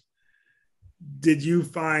conflict. Did you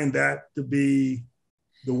find that to be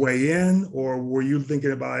the way in, or were you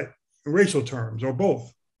thinking about it in racial terms, or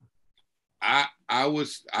both? I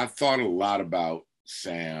thought a lot about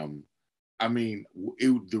Sam. I mean,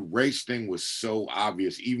 the race thing was so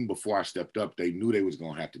obvious. Even before I stepped up, they knew they was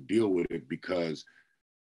going to have to deal with it, because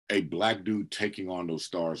a Black dude taking on those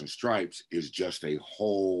stars and stripes is just a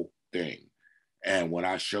whole thing. And when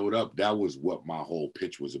I showed up, that was what my whole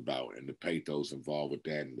pitch was about, and the pathos involved with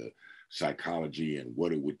that, and the psychology and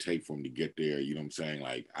what it would take for him to get there. You know what I'm saying?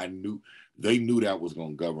 Like, they knew that was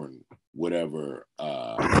going to govern whatever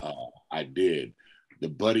I did. The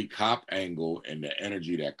buddy cop angle and the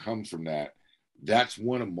energy that comes from that's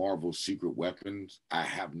one of Marvel's secret weapons. I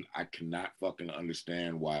cannot fucking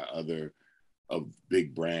understand why other of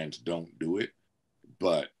big brands don't do it,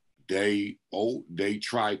 but they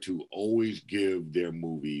try to always give their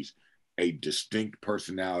movies a distinct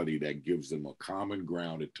personality that gives them a common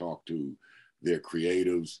ground to talk to their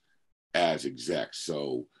creatives as execs.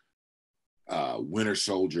 So Winter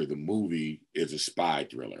Soldier, the movie, is a spy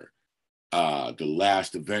thriller. The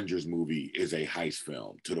last Avengers movie is a heist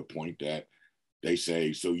film, to the point that they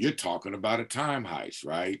say, so you're talking about a time heist,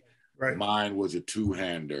 right? Right. Mine was a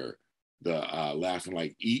two-hander. The last one,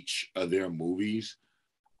 like, each of their movies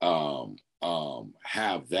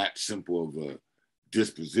have that simple of a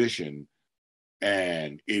disposition,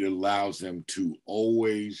 and it allows them to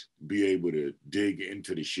always be able to dig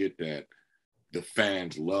into the shit that the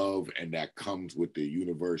fans love and that comes with the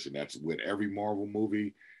universe. And that's with every Marvel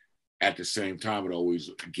movie. At the same time, it always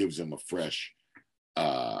gives them a fresh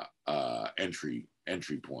entry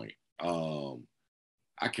point. I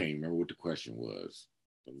can't remember what the question was.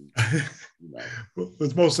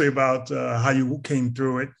 It's mostly about how you came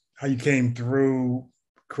through it, how you came through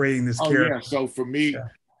creating this character. Yeah. So for me,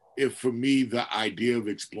 the idea of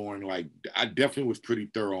exploring, like, I definitely was pretty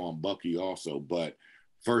thorough on Bucky also, but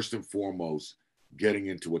first and foremost, getting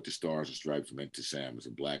into what the Stars and Stripes meant to Sam as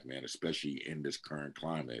a Black man, especially in this current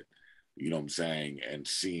climate, you know what I'm saying, and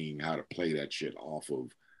seeing how to play that shit off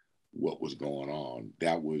of what was going on.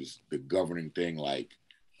 That was the governing thing. Like,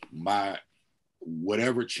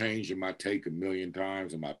 whatever changed in my take a million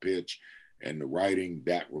times, in my pitch and the writing,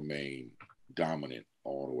 that remained dominant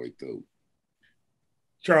all the way through.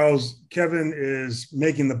 Charles, Kevin is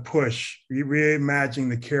making the push, reimagining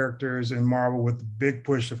the characters in Marvel with the big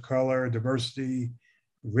push of color, diversity,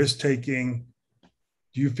 risk-taking.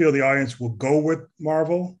 Do you feel the audience will go with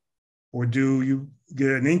Marvel, or do you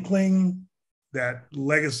get an inkling that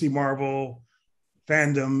legacy Marvel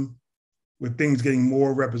fandom, with things getting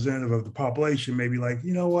more representative of the population, maybe like,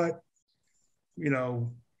 you know what,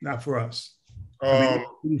 not for us? What are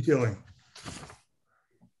you feeling?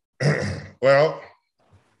 Well,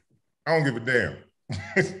 I don't give a damn.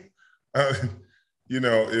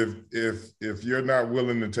 If you're not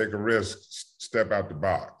willing to take a risk, step out the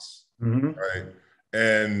box, right?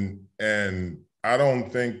 And I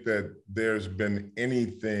don't think that there's been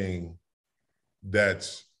anything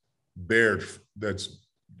that's bore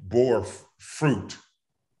fruit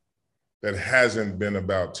that hasn't been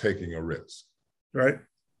about taking a risk, right?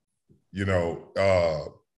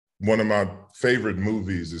 One of my favorite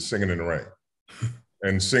movies is Singing in the Rain.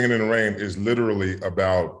 And Singing in the Rain is literally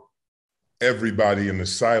about everybody in the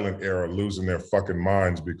silent era losing their fucking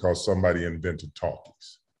minds because somebody invented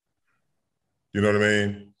talkies. You know what I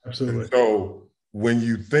mean? Absolutely. And so when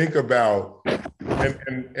you think about,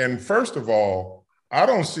 and first of all, I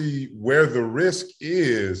don't see where the risk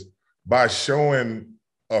is by showing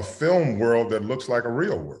a film world that looks like a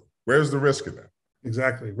real world. Where's the risk in that?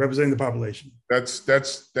 Exactly. Representing the population. That's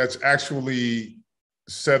actually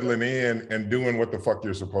settling in and doing what the fuck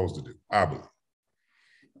you're supposed to do, I believe.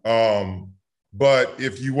 But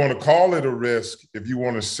if you want to call it a risk, if you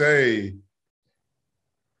want to say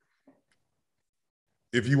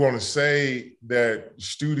that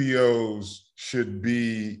studios should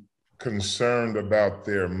be concerned about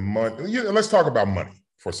their money, let's talk about money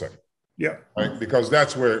for a second. Yeah. Right? Because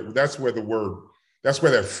that's where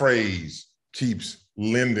that phrase keeps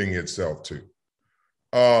lending itself to.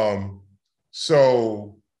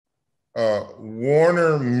 So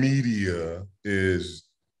Warner Media is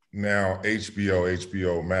now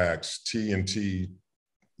HBO Max, TNT,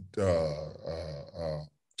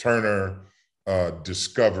 Turner,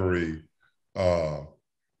 Discovery,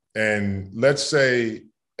 and let's say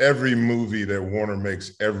every movie that Warner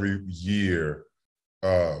makes every year,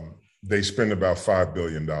 they spend about $5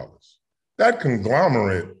 billion. That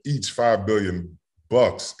conglomerate eats $5 billion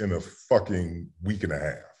in a fucking week and a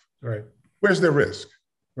half. Right. Where's their risk?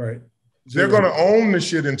 Right. They're going to own the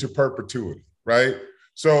shit into perpetuity, right?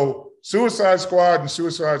 So Suicide Squad,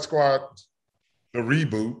 the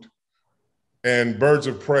reboot, and Birds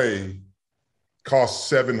of Prey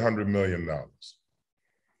cost $700 million.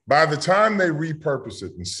 By the time they repurpose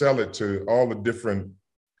it and sell it to all the different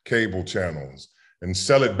cable channels and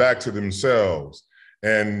sell it back to themselves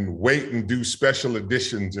and wait and do special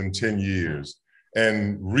editions in 10 years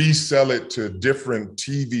and resell it to different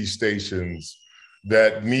TV stations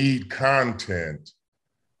that need content,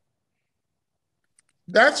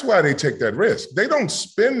 that's why they take that risk. They don't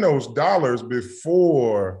spend those dollars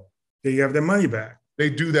before they have their money back. They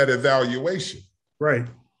do that evaluation. Right.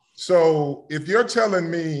 So if you're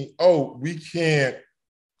telling me, oh, we can't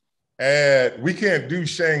do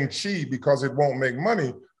Shang-Chi because it won't make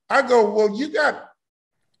money, I go, well,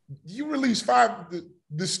 you release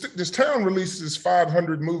this town releases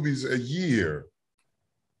 500 movies a year.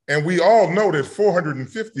 And we all know that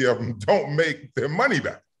 450 of them don't make their money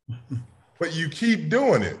back, but you keep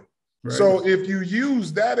doing it. Right. So if you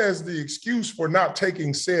use that as the excuse for not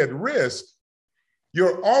taking said risk,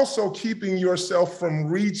 you're also keeping yourself from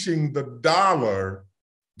reaching the dollar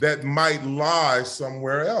that might lie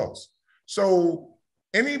somewhere else. So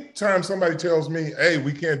anytime somebody tells me, hey,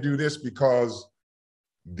 we can't do this because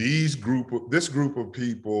this group of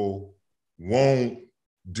people won't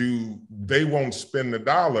spend the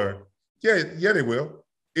dollar. Yeah, they will.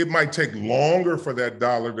 It might take longer for that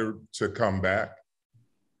dollar to come back.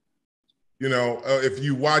 If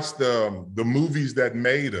you watch the movies that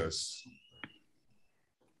made us,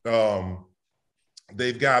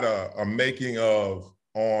 they've got a making of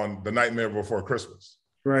on The Nightmare Before Christmas.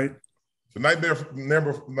 Right. The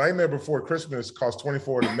Nightmare Before Christmas cost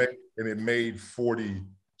 $24 to make, and it made $46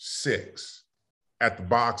 at the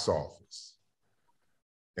box office.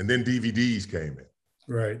 And then DVDs came in.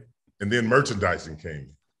 Right. And then merchandising came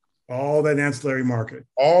in. All that ancillary market.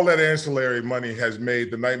 All that ancillary money has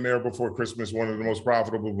made The Nightmare Before Christmas one of the most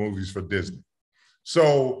profitable movies for Disney.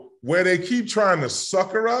 So where they keep trying to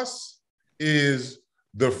sucker us is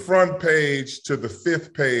the front page to the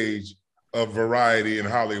 5th page of Variety and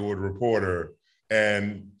Hollywood Reporter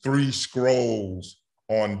and 3 scrolls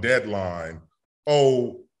on Deadline.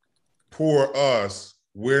 Oh, poor us,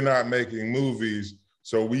 we're not making movies,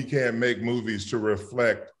 so we can't make movies to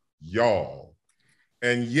reflect y'all.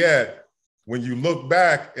 And yet, when you look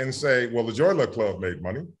back and say, well, the Joy Luck Club made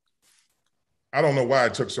money. I don't know why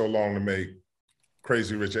it took so long to make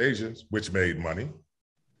Crazy Rich Asians, which made money,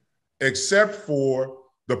 except for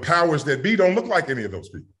the powers that be don't look like any of those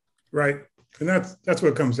people. Right. And that's what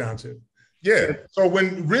it comes down to. Yeah. So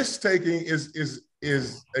when risk taking is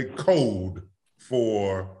a code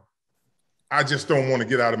for, I just don't want to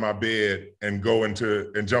get out of my bed and go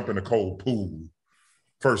into and jump in a cold pool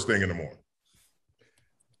first thing in the morning.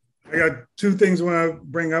 I got two things I want to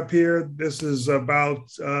bring up here. This is about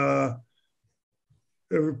a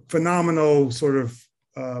phenomenal sort of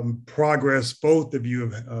progress both of you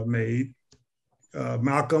have made.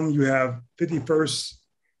 Malcolm, you have 51st.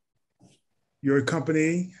 Your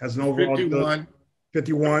company has an overall 51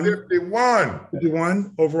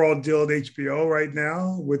 overall deal at HBO right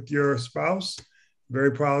now with your spouse.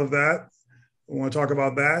 Very proud of that. I want to talk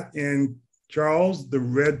about that. And Charles, the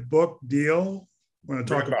Red Book deal. I want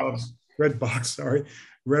to talk about Red Box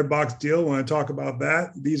deal. I want to talk about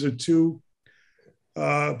that. These are two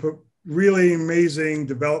really amazing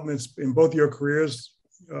developments in both your careers.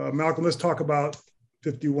 Malcolm, let's talk about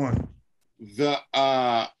 51.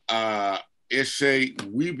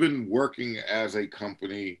 We've been working as a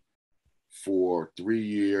company for 3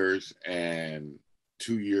 years, and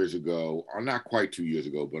 2 years ago, or not quite 2 years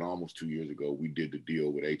ago, but almost 2 years ago, we did the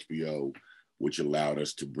deal with HBO, which allowed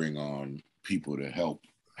us to bring on people to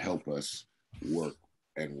help us work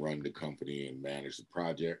and run the company and manage the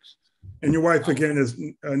projects. And your wife again is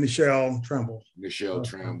Nichelle Trimble. Nichelle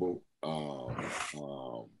Trimble.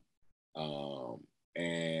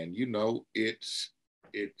 And you know, it's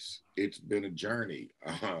been a journey.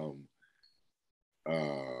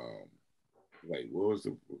 Wait, what was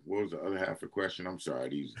the other half of the question? I'm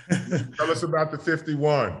sorry. Tell us about the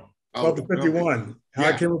 51. About the 51, how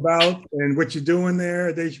it came about and what you're doing there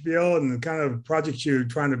at HBO and the kind of projects you're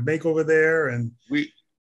trying to make over there. And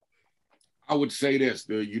I would say this,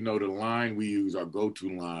 the line we use, our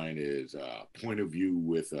go-to line is point of view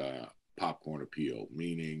with popcorn appeal,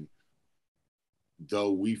 meaning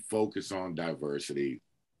though we focus on diversity,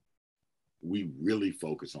 we really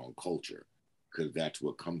focus on culture because that's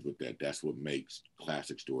what comes with that. That's what makes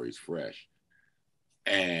classic stories fresh.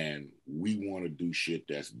 And we want to do shit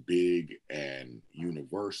that's big and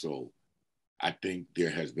universal. I think there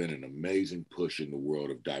has been an amazing push in the world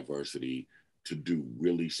of diversity to do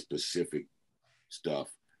really specific stuff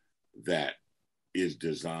that is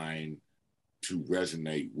designed to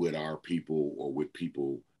resonate with our people or with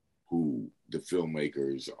people who the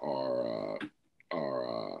filmmakers are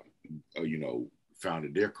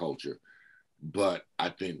founded their culture. But I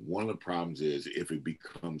think one of the problems is if it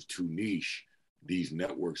becomes too niche, these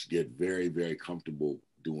networks get very, very comfortable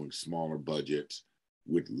doing smaller budgets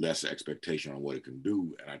with less expectation on what it can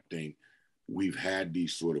do. And I think we've had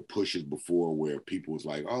these sort of pushes before where people was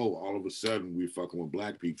like, oh, all of a sudden we're fucking with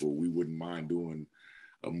Black people. We wouldn't mind doing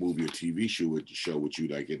a movie or TV show with you,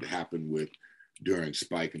 like it happened during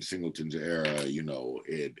Spike and Singleton's era.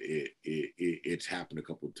 It's happened a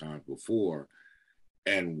couple of times before.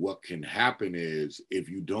 And what can happen is if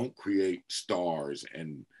you don't create stars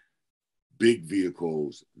and big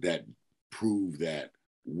vehicles that prove that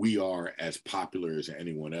we are as popular as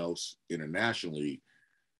anyone else internationally,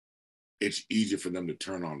 it's easier for them to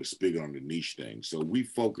turn on the spigot on the niche thing. So we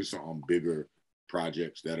focus on bigger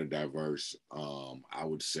projects that are diverse. I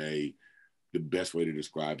would say the best way to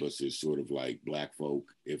describe us is sort of like Black folk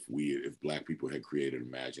if Black people had created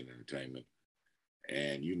Imagine Entertainment.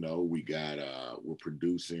 And we're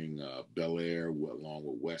producing Bel Air along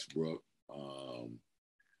with Westbrook.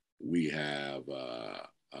 We have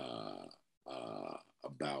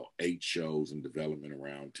about 8 shows in development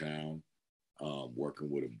around town, working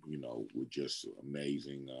with just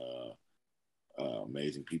amazing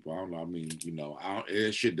people. I don't know. I mean,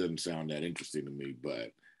 this shit doesn't sound that interesting to me,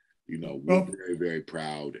 but we're very, very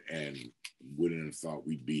proud and wouldn't have thought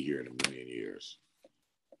we'd be here in a million years.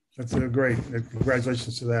 That's great.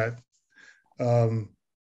 Congratulations to that.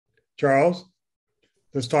 Charles,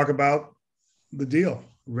 let's talk about the deal.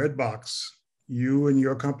 Redbox, you and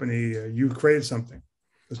your company, you created something.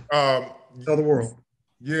 Tell the world.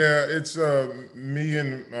 Yeah, it's me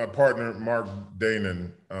and my partner, Mark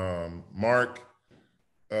Danon. Mark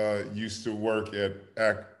used to work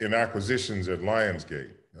in acquisitions at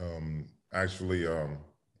Lionsgate.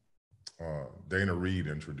 Dana Reed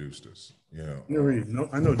introduced us. Dana Reed. No,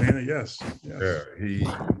 I know Dana. Yes. Yeah,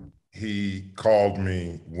 he called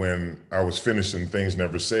me when I was finishing Things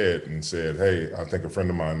Never Said and said, "Hey, I think a friend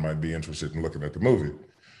of mine might be interested in looking at the movie."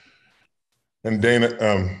 And Dana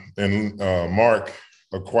and Mark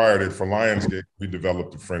acquired it for Lionsgate. We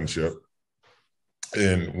developed a friendship,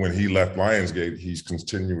 And when he left Lionsgate, he's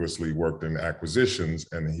continuously worked in acquisitions,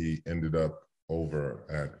 and he ended up over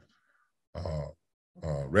at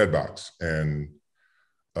Redbox. And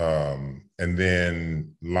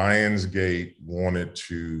then Lionsgate wanted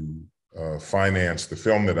to finance the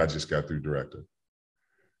film that I just got through directing.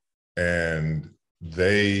 And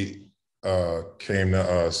they came to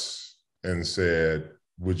us and said,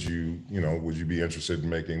 would you be interested in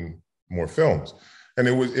making more films? And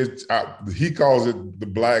he calls it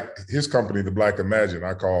his company, the Black Imagine.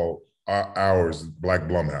 I call ours Black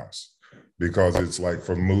Blumhouse, because it's like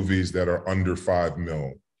for movies that are under 5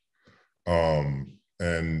 mil. And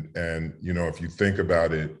if you think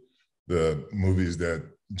about it, the movies that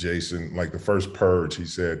Jason, like the first Purge, he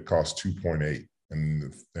said cost 2.8,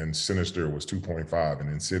 and Sinister was 2.5, and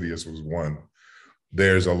Insidious was 1.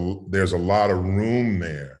 There's a lot of room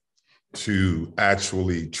there to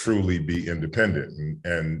actually truly be independent.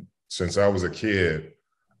 And since I was a kid,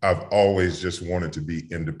 I've always just wanted to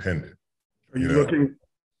be independent. Are you looking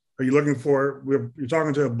for, you're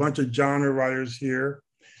talking to a bunch of genre writers here.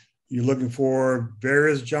 You're looking for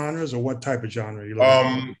various genres, or what type of genre are you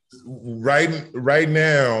looking for? Right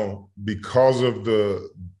now, because of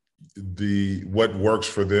what works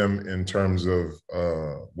for them in terms of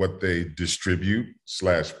what they distribute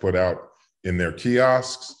 / put out in their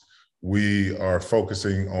kiosks, we are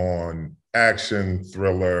focusing on action,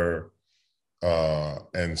 thriller,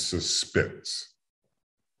 and suspense.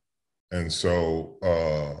 And so,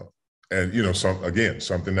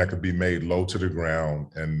 something that could be made low to the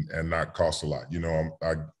ground and not cost a lot.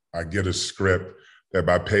 I get a script that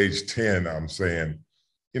by page 10, I'm saying,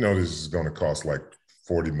 this is going to cost like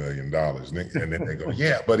 $40 million. And then they go,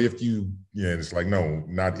 yeah, but if you, and it's like, no,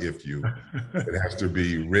 not if you. It has to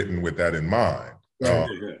be written with that in mind.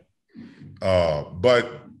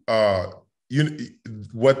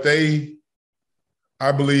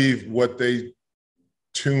 I believe what they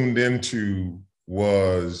tuned into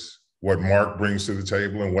was what Mark brings to the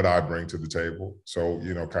table and what I bring to the table. So,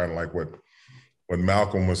 kind of like what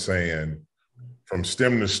Malcolm was saying, from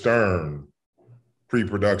stem to stern,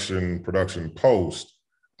 pre-production, production, post,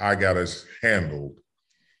 I got us handled.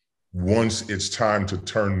 Once it's time to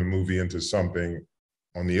turn the movie into something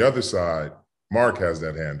on the other side, Mark has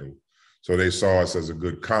that handled. So they saw us as a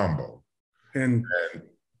good combo. Great.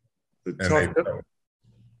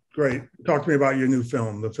 Talk to me about your new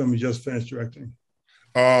film, the film you just finished directing.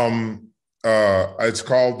 It's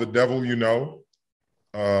called The Devil You Know.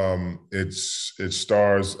 It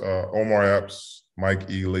stars Omar Epps, Mike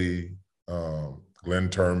Ely, Glenn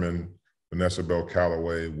Turman, Vanessa Bell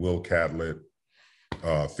Calloway, Will Catlett,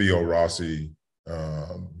 Theo Rossi,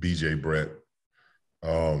 BJ Brett.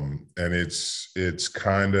 And it's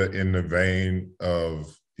kind of in the vein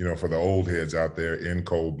of, for the old heads out there, In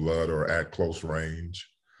Cold Blood or At Close Range,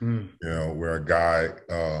 where a guy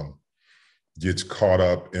gets caught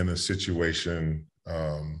up in a situation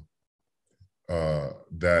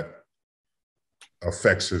that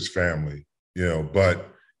affects his family, but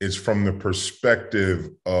it's from the perspective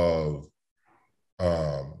of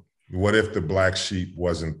what if the black sheep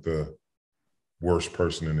wasn't the worst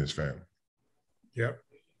person in his family? Yep,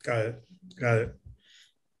 got it.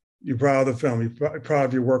 You're proud of the film. You're proud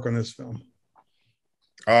of your work on this film.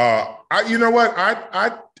 You know what?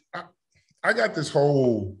 I got this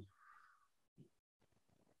whole.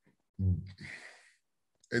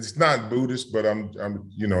 It's not Buddhist, but I'm.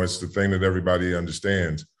 It's the thing that everybody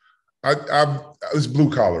understands. It's blue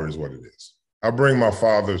collar is what it is. I bring my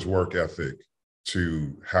father's work ethic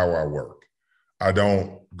to how I work. I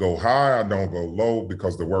don't go high, I don't go low,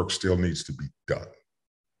 because the work still needs to be done.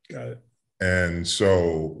 Got it. And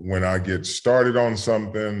so when I get started on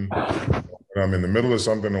something, when I'm in the middle of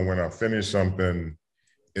something, or when I finish something,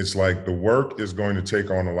 it's like the work is going to take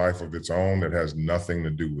on a life of its own that has nothing to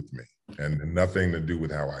do with me and nothing to do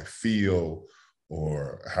with how I feel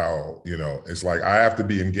or how, it's like I have to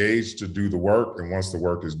be engaged to do the work. And once the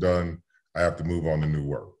work is done, I have to move on to new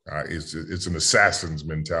work. It's an assassin's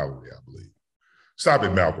mentality, I believe. Stop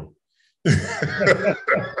it, Malcolm.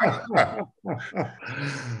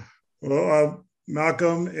 Well,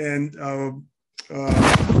 Malcolm and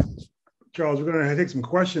Charles, we're going to take some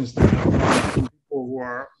questions now from people who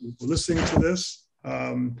are listening to this.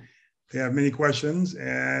 They have many questions,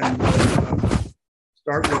 and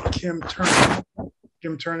start with Kim Turner.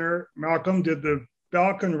 Kim Turner, Malcolm, did the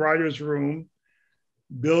Falcon Writers Room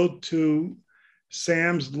build to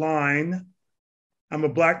Sam's line, "I'm a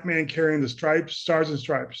black man carrying the stripes, stars and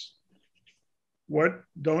stripes"? What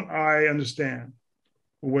don't I understand?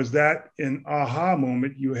 Or was that an aha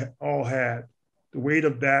moment you all had? The weight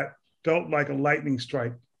of that felt like a lightning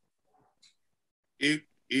strike.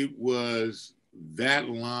 it was, that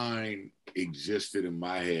line existed in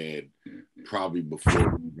my head probably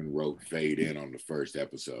before we even wrote Fade In on the first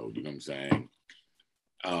episode. You know what I'm saying?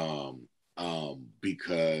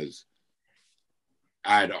 Because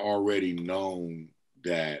I'd already known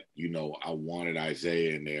that, you know, I wanted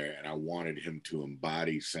Isaiah in there, and I wanted him to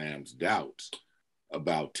embody Sam's doubts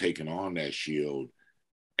about taking on that shield.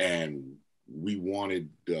 And we wanted,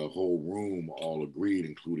 the whole room all agreed,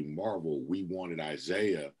 including Marvel, we wanted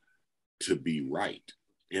Isaiah to be right.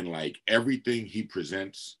 And like everything he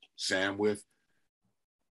presents Sam with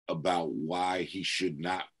about why he should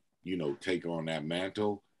not, you know, take on that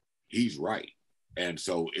mantle, he's right. And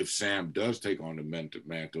so if Sam does take on the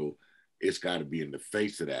mantle, it's got to be in the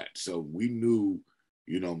face of that. So we knew,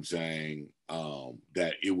 you know what I'm saying,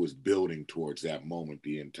 that it was building towards that moment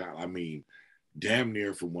the entire, I mean, damn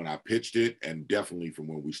near from when I pitched it, and definitely from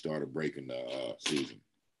when we started breaking the season.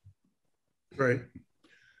 Right.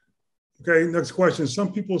 Okay, next question.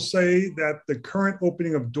 Some people say that the current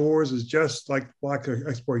opening of doors is just like Black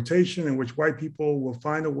exploitation, in which white people will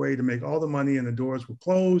find a way to make all the money and the doors will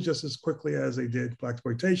close just as quickly as they did Black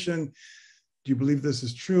exploitation. Do you believe this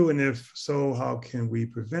is true? And if so, how can we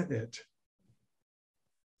prevent it?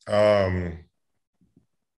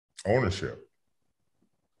 Ownership.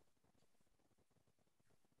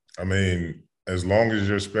 I mean, as long as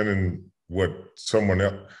you're spending what someone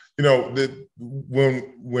else, you know,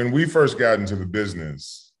 when we first got into the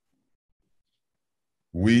business,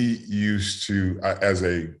 we used to, as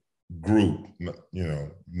a group, you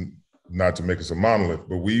know, not to make us a monolith,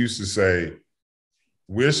 but we used to say,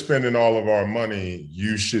 we're spending all of our money,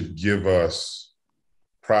 you should give us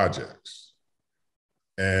projects.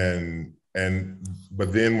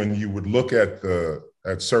 But then when you would look at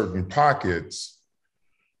certain pockets,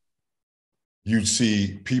 you'd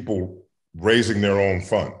see people raising their own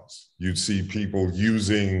funds. You'd see people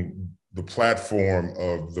using the platform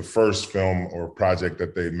of the first film or project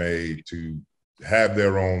that they made to have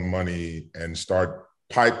their own money and start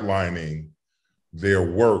pipelining their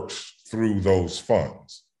works through those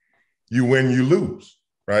funds. You win, you lose,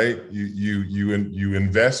 right? You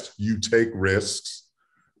invest, you take risks,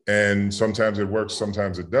 and sometimes it works,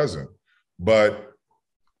 sometimes it doesn't. But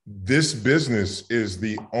this business is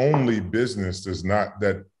the only business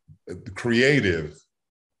that creative,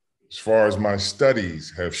 as far as my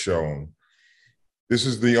studies have shown, this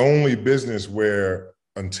is the only business where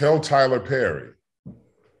until Tyler Perry,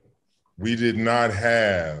 we did not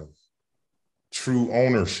have true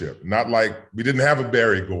ownership. Not like we didn't have a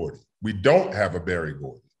Barry Gordy. We don't have a Barry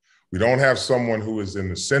Gordy. We don't have someone who is in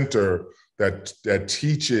the center that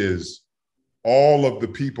teaches all of the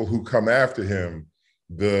people who come after him,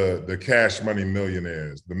 the Cash Money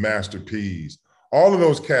millionaires, the Master P's. All of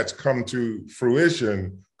those cats come to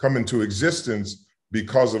fruition, come into existence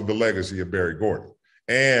because of the legacy of Barry Gordy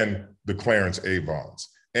and the Clarence Avons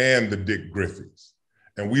and the Dick Griffiths.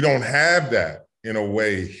 And we don't have that in a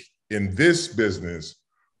way in this business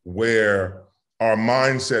where our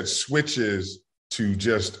mindset switches to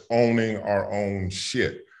just owning our own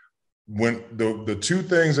shit. When the two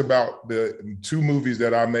things about the two movies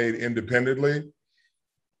that I made independently,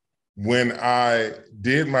 when I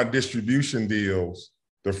did my distribution deals,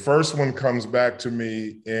 the first one comes back to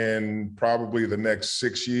me in probably the next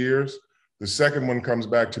 6 years. The second one comes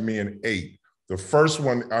back to me in 8. The first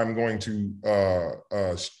one, I'm going to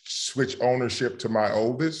switch ownership to my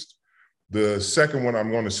oldest. The second one, I'm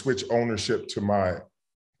going to switch ownership to my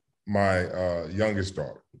youngest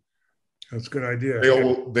daughter. That's a good idea.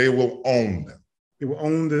 They will own them. They will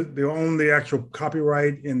own the actual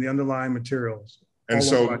copyright and the underlying materials. And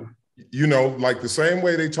so, you know, like the same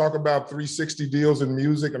way they talk about 360 deals in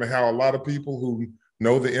music and how a lot of people who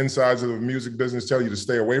know the insides of the music business tell you to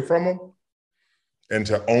stay away from them and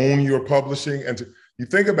to own your publishing. And you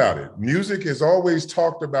think about it, music is always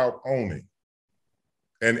talked about owning.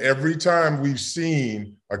 And every time we've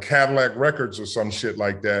seen a Cadillac Records or some shit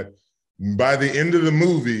like that, by the end of the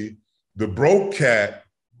movie, the broke cat,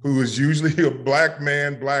 who is usually a black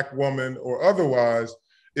man, black woman, or otherwise,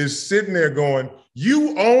 is sitting there going,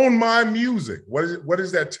 you own my music. What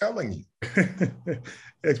is that telling you?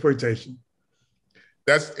 Exploitation.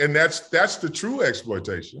 That's the true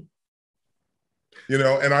exploitation. You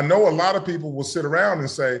know, and I know a lot of people will sit around and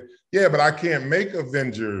say, yeah, but I can't make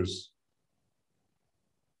Avengers.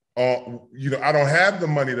 You know, I don't have the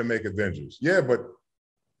money to make Avengers. Yeah, but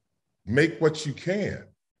make what you can.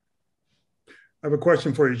 I have a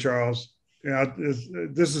question for you, Charles.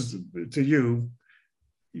 This is to you.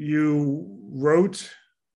 You're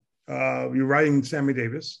writing Sammy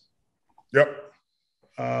Davis. Yep.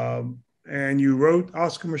 And you wrote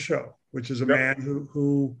Oscar Micheaux. which is a Yep. man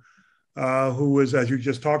who was, as you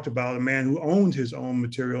just talked about, a man who owned his own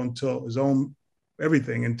material until his own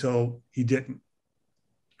everything until he didn't,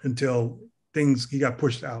 until he got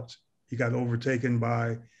pushed out. He got overtaken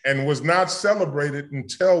by. And was not celebrated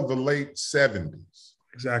until the late 70s.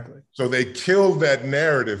 Exactly. So they killed that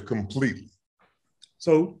narrative completely.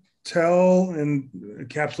 So tell in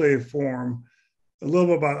encapsulated form a little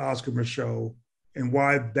bit about Oscar Micheaux and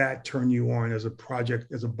why that turned you on as a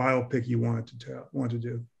project, as a biopic you wanted to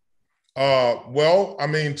do. Well, I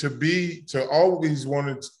mean, to always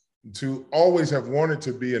have wanted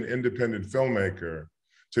to be an independent filmmaker,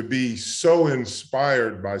 to be so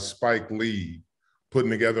inspired by Spike Lee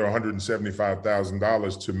putting together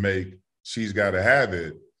 $175,000 to make She's Gotta Have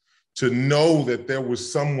It, to know that there was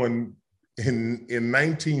someone in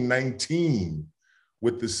 1919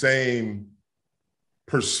 with the same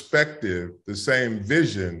perspective, the same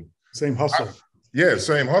vision. Same hustle.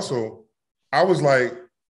 Same hustle. I was like,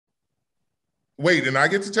 wait, and I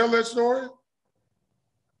get to tell that story?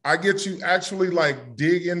 I get to actually like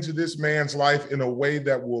dig into this man's life in a way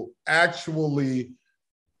that will actually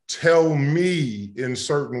tell me in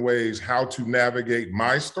certain ways how to navigate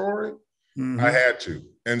my story. Mm-hmm. I had to.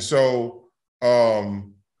 And so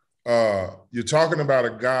you're talking about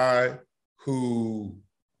a guy who,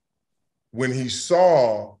 when he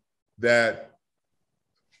saw that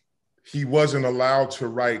he wasn't allowed to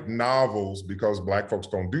write novels because Black folks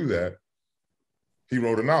don't do that, he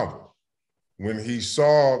wrote a novel. When he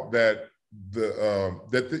saw that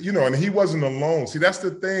and he wasn't alone. See, that's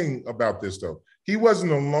the thing about this though. He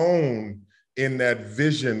wasn't alone in that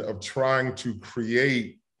vision of trying to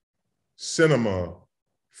create cinema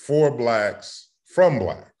for Blacks, from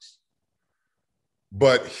Blacks.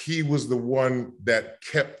 But he was the one that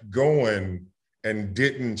kept going and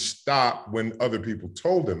didn't stop when other people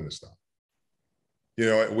told him to stop.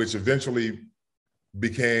 Which eventually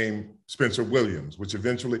became Spencer Williams, which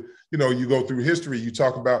eventually, you go through history, you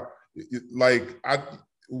talk about,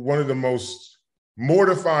 one of the most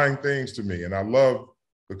mortifying things to me, and I love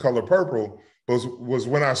The Color Purple, was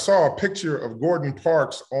when I saw a picture of Gordon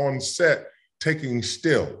Parks on set taking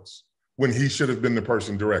stills when he should have been the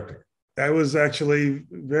person directing. That was actually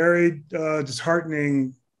very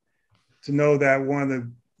disheartening to know that one of the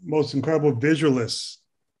most incredible visualists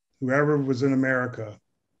who ever was in America,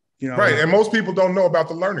 Right, and most people don't know about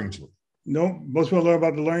the Learning Tree. No, most people learn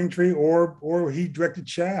about the Learning Tree, or he directed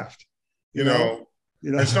Shaft. You know.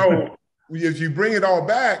 And so if you bring it all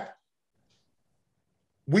back,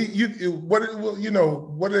 what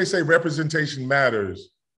do they say? Representation matters.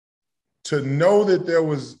 To know that there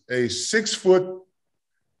was a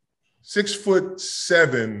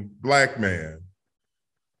 6'7" Black man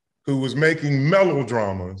who was making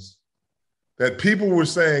melodramas that people were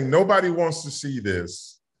saying nobody wants to see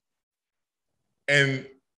this, and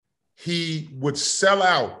he would sell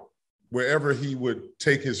out wherever he would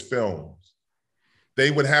take his films.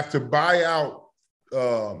 They would have to buy out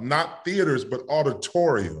not theaters, but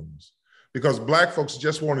auditoriums, because Black folks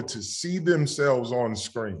just wanted to see themselves on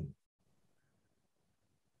screen.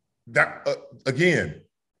 That, again,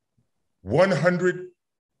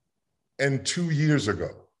 102 years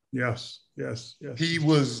ago. Yes. He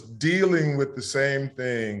was dealing with the same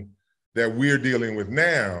thing that we're dealing with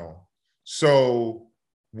now. So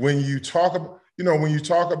when you talk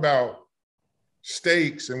about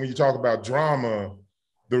stakes and when you talk about drama,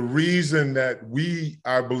 the reason that we,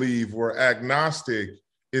 I believe, were agnostic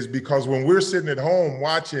is because when we're sitting at home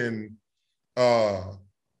watching the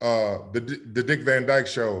Dick Van Dyke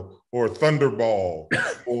Show or Thunderball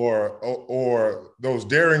or those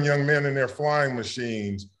daring young men in their flying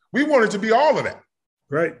machines, we wanted to be all of that.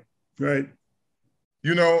 Right.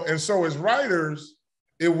 And so as writers,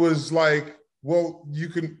 it was like, well, you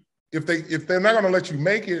can, if they're not going to let you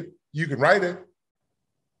make it, you can write it.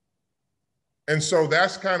 And so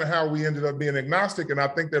that's kind of how we ended up being agnostic. And I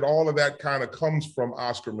think that all of that kind of comes from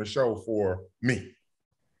Oscar Micheaux for me.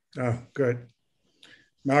 Oh, good.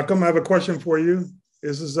 Malcolm, I have a question for you.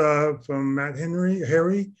 This is from Matt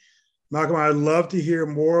Harry. Malcolm, I'd love to hear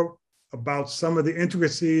more about some of the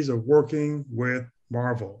intricacies of working with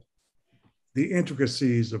Marvel.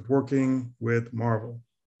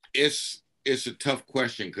 It's a tough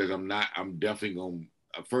question because I'm definitely going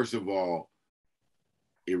to, first of all,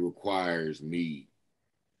 it requires me,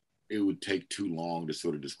 it would take too long to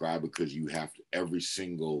sort of describe because you have to, every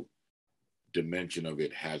single dimension of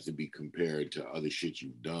it has to be compared to other shit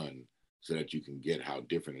you've done so that you can get how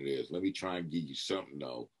different it is. Let me try and give you something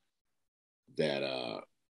though that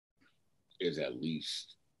is at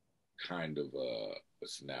least kind of a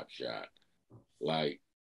snapshot. Like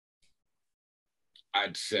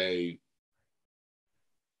I'd say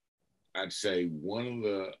one of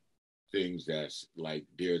the things that's like,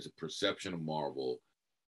 there's a perception of Marvel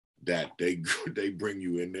that they bring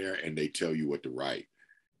you in there and they tell you what to write,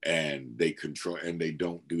 and they control, and they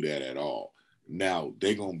don't do that at all. Now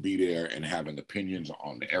they're gonna be there and having opinions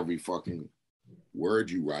on every fucking word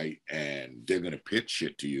you write, and they're gonna pitch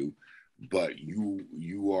shit to you, but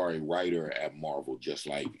you are a writer at Marvel just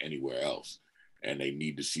like anywhere else, and they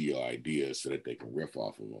need to see your ideas so that they can riff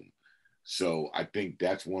off of them. So I think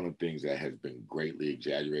that's one of the things that has been greatly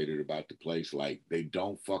exaggerated about the place. Like, they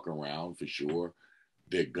don't fuck around for sure.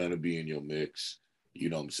 They're gonna be in your mix. You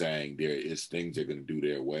know what I'm saying? There is things they're gonna do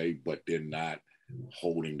their way, but they're not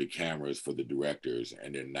holding the cameras for the directors,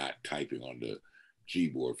 and they're not typing on the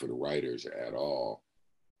keyboard for the writers at all.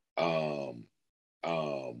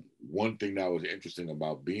 One thing that was interesting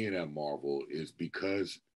about being at Marvel is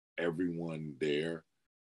because everyone there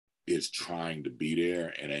is trying to be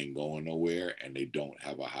there and ain't going nowhere, and they don't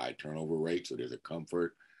have a high turnover rate, so there's a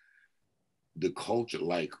comfort. The culture,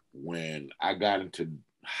 like when I got into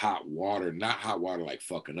hot water, not hot water like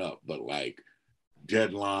fucking up, but like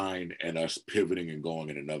deadline and us pivoting and going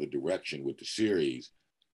in another direction with the series,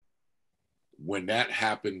 when that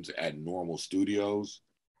happens at normal studios,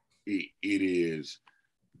 it is,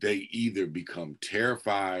 they either become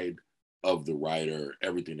terrified of the writer,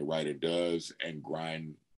 everything the writer does, and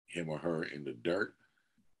grind him or her in the dirt,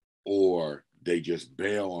 or they just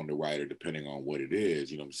bail on the writer depending on what it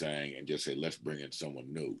is, you know what I'm saying, and just say, let's bring in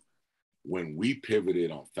someone new. When we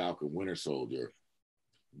pivoted on Falcon Winter Soldier,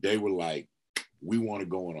 they were like, we want to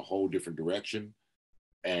go in a whole different direction,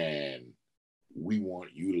 and we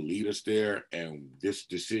want you to lead us there, and this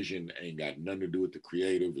decision ain't got nothing to do with the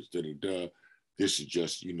creative, it's da-da-da. This is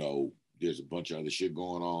just, you know, there's a bunch of other shit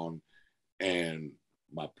going on. And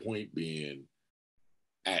my point being,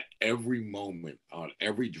 at every moment, on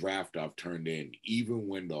every draft I've turned in, even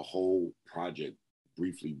when the whole project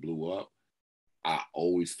briefly blew up, I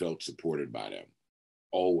always felt supported by them.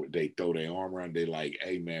 Oh, they throw their arm around, they like,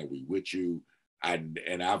 hey man, we with you. And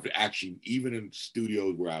I've actually, even in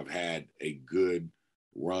studios where I've had a good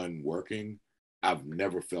run working, I've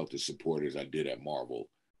never felt as supported as I did at Marvel,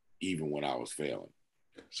 even when I was failing.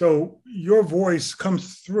 So your voice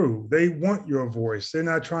comes through. They want your voice. They're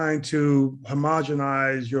not trying to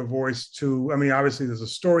homogenize your voice to, I mean, obviously there's a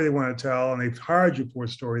story they want to tell, and they've hired you for a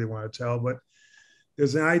story they want to tell, but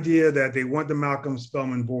there's an idea that they want the Malcolm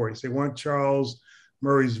Spellman voice. They want Charles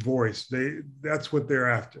Murray's voice. That's what they're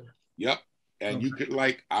after. Yep. And okay. You could,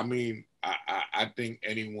 like, I mean, I think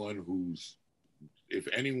anyone who's, if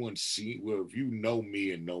anyone well, if you know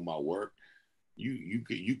me and know my work, you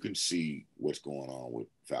can see what's going on with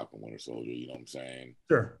Falcon Winter Soldier, you know what I'm saying?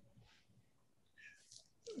 Sure.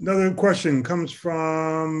 Another question comes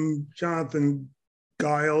from Jonathan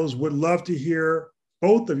Giles. Would love to hear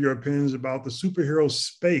both of your opinions about the superhero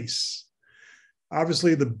space.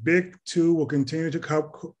 Obviously, the big two will continue to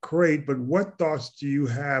create, but what thoughts do you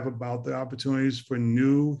have about the opportunities for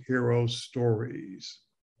new hero stories?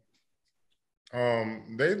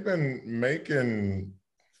 They've been making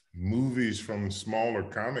movies from smaller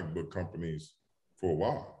comic book companies for a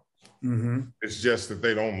while. Mm-hmm. It's just that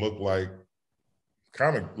they don't look like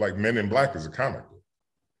Men in Black is a comic book.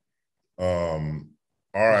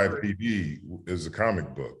 R.I.P.D. is a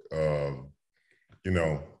comic book.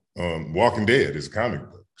 Walking Dead is a comic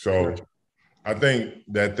book. So I think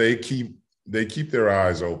that they keep their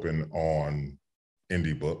eyes open on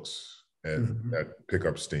indie books that pick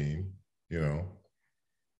up steam, you know.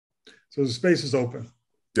 So the space is open.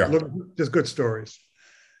 Yeah. Look, just good stories.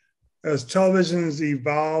 As television's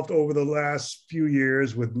evolved over the last few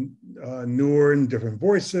years with newer and different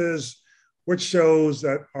voices, what shows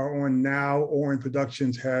that are on now or in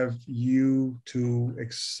productions have you two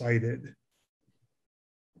excited?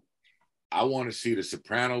 I want to see the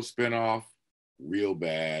Sopranos spinoff real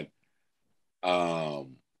bad. You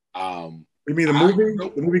mean the movie?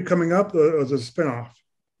 The movie coming up, or is it a spinoff?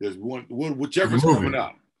 There's one, whichever's coming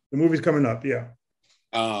up. The movie's coming up, yeah.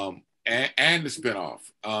 And the spinoff.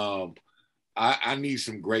 I need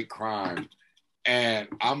some great crime, and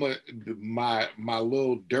my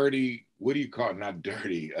little dirty. What do you call it? Not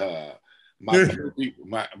dirty.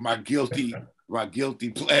 My guilty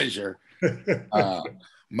pleasure.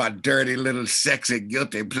 My dirty little sexy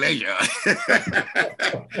guilty pleasure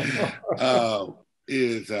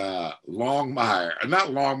is Longmire. Not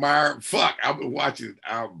Longmire. Fuck, I've been watching.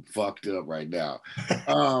 I'm fucked up right now.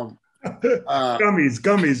 Gummies.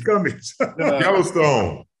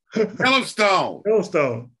 Yellowstone.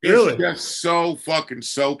 Really? It's just so fucking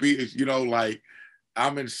soapy. It's, like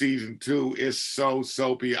I'm in season 2. It's so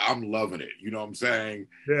soapy. I'm loving it. You know what I'm saying?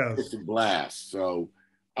 Yes. It's a blast. So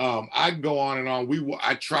I can go on and on.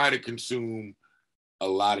 I try to consume a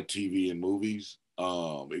lot of TV and movies.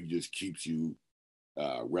 It just keeps you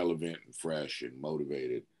relevant and fresh and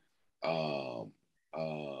motivated. I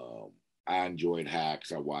enjoyed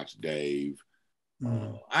Hacks. I watched Dave.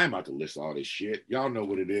 I'm about to list all this shit. Y'all know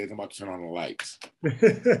what it is. I'm about to turn on the lights.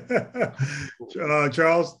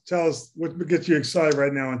 Charles, tell us what gets you excited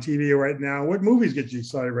right now on TV right now. What movies get you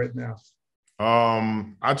excited right now?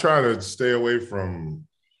 I try to stay away from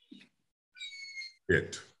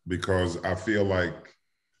it because I feel like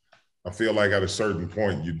at a certain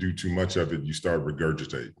point you do too much of it, you start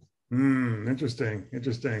regurgitating. Interesting.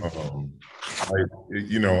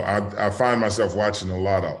 I find myself watching a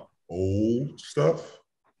lot of old stuff,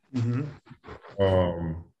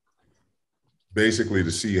 basically to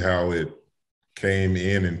see how it came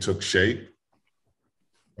in and took shape.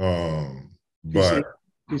 But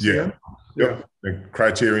yeah, the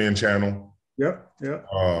Criterion Channel. Yep.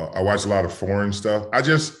 I watch a lot of foreign stuff. I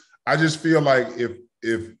just feel like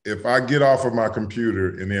if I get off of my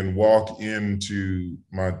computer and then walk into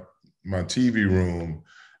my TV room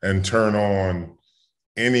and turn on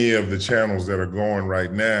any of the channels that are going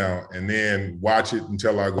right now and then watch it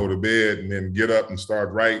until I go to bed and then get up and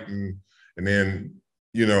start writing and then,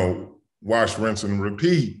 wash, rinse, and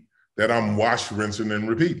repeat, that I'm wash, rinsing, and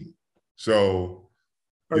repeating. So,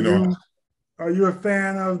 are you a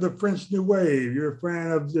fan of the French New Wave? You're a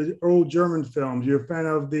fan of the old German films? You're a fan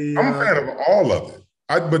of the... I'm a fan of all of it.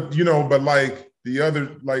 But like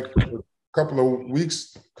a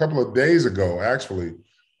couple of days ago, actually,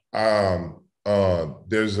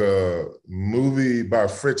 there's a movie by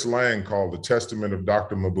Fritz Lang called The Testament of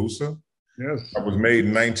Dr. Mabuse. Yes. That was made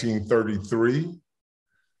in 1933.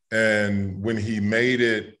 And when he made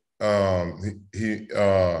it, he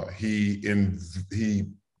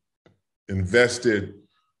invested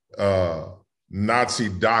Nazi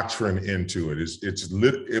doctrine into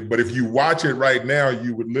it. But if you watch it right now,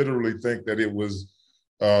 you would literally think that it was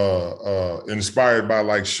inspired by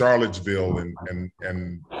like Charlottesville and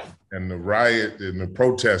the riot and the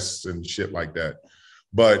protests and shit like that.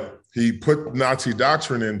 But he put Nazi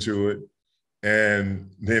doctrine into it, and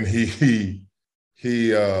then he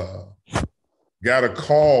got a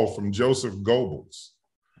call from Joseph Goebbels,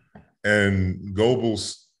 and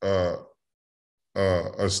Goebbels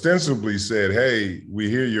ostensibly said, "Hey, we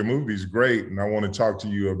hear your movie's great, and I want to talk to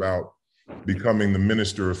you about becoming the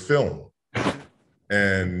minister of film."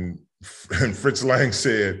 And Fritz Lang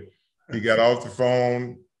said he got off the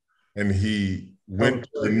phone and he went to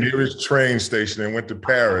the nearest train station and went to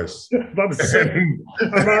Paris and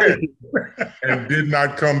did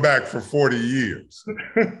not come back for 40 years.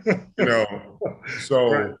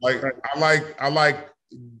 So I like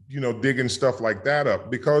digging stuff like that up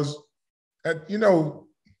because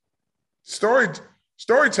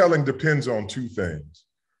storytelling depends on two things.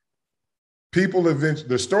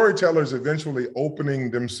 The storytellers eventually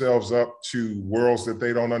opening themselves up to worlds that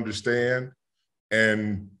they don't understand,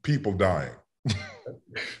 and people dying.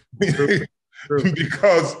 True.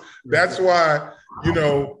 Because that's why, I'm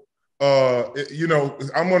going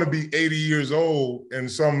to be 80 years old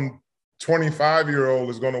and some 25-year-old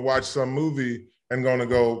is going to watch some movie and going to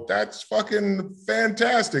go, that's fucking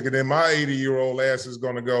fantastic. And then my 80-year-old ass is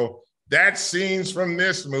going to go, that's scenes from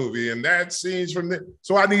this movie and that scenes from this.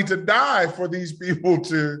 So I need to die for these people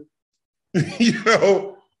to,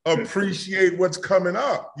 appreciate what's coming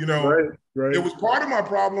up. Right. It was part of my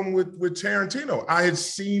problem with Tarantino. I had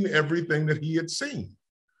seen everything that he had seen.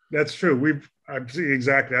 That's true. I've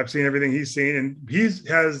seen everything he's seen, and he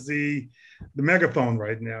has the megaphone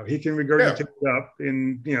right now. He can regurgitate it up,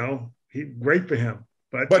 and great for him.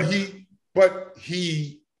 But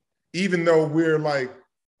he, even though we're like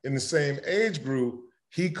in the same age group,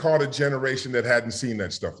 he caught a generation that hadn't seen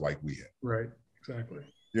that stuff like we had. Right. Exactly.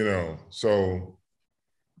 So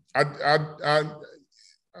I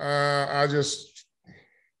just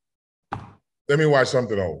let me watch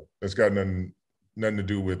something old that's got nothing to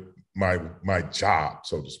do with my job,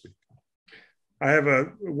 so to speak. I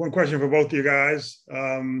have one question for both of you guys.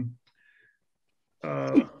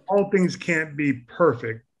 All things can't be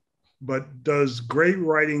perfect, but does great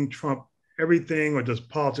writing trump everything, or does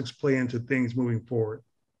politics play into things moving forward?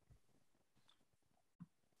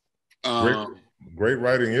 Great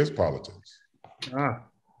writing is politics.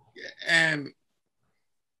 And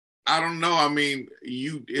I don't know. I mean,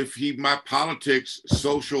 my politics,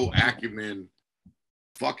 social acumen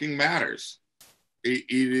fucking matters. It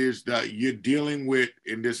is that you're dealing with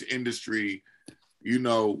in this industry,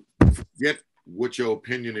 forget what your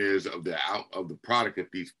opinion is of the product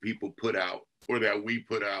that these people put out or that we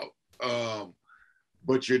put out.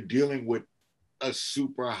 But you're dealing with a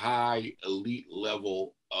super high elite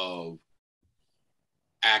level of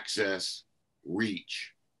access,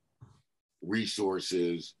 reach,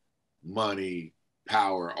 resources, money,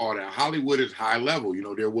 power, all that. Hollywood is high level. You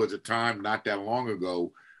know, there was a time not that long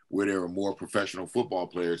ago where there were more professional football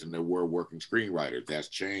players than there were working screenwriters. That's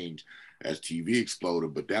changed as TV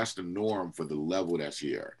exploded, but that's the norm for the level that's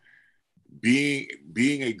here. Being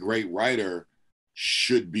a great writer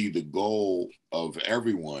should be the goal of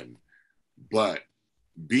everyone, but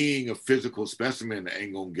being a physical specimen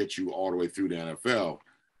ain't gonna get you all the way through the NFL.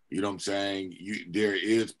 You know what I'm saying? There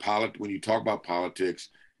is when you talk about politics,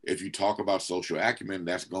 if you talk about social acumen,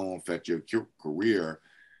 that's gonna affect your career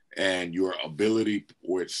and your ability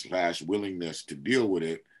or / willingness to deal with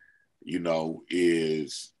it, you know,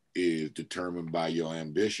 is determined by your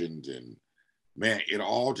ambitions. And man, it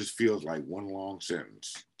all just feels like one long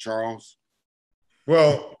sentence. Charles?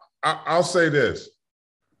 Well, I'll say this.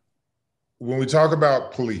 When we talk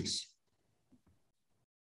about police,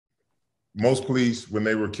 most police, when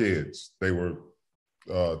they were kids, they were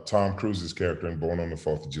Tom Cruise's character in Born on the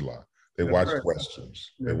 4th of July. They watched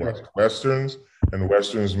Westerns. They watched Westerns, and the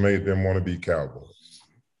Westerns made them want to be cowboys.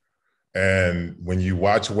 And when you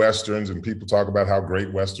watch Westerns and people talk about how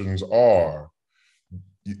great Westerns are,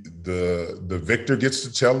 the victor gets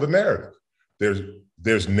to tell the narrative.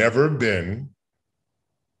 There's never been,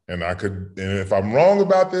 and if I'm wrong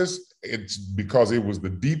about this, it's because it was the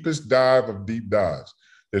deepest dive of deep dives.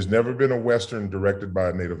 There's never been a Western directed by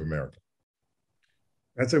a Native American.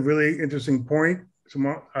 That's a really interesting point.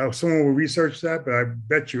 Someone will research that, but I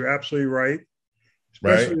bet you're absolutely right.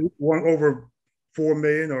 Especially one over 4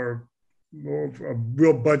 million or more, a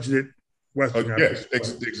real budgeted Western. Yes,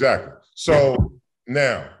 exactly. So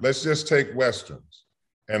now let's just take Westerns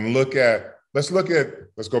and let's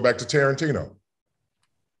go back to Tarantino.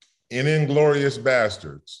 In Inglourious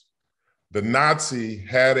Bastards, the Nazi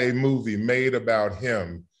had a movie made about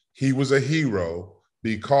him. He was a hero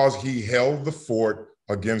because he held the fort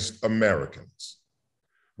against Americans.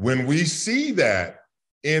 When we see that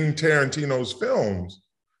in Tarantino's films,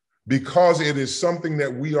 because it is something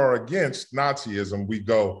that we are against, Nazism,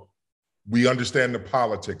 we understand the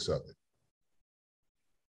politics of it.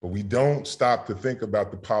 But we don't stop to think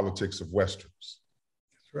about the politics of Westerns.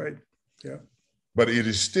 That's right, yeah. But it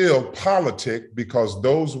is still politic because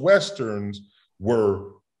those Westerns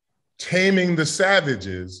were taming the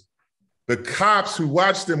savages. The cops who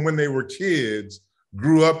watched them when they were kids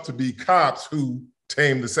grew up to be cops who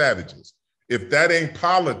tamed the savages. If that ain't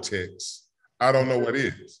politics, I don't know what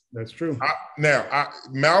is. That's true.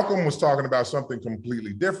 Malcolm was talking about something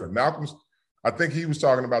completely different. I think he was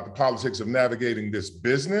talking about the politics of navigating this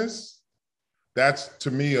business. That's,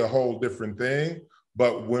 to me, a whole different thing.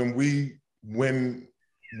 But when we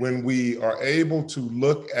are able to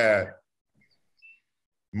look at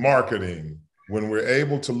marketing, when we're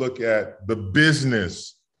able to look at the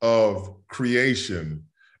business of creation,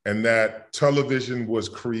 and that television was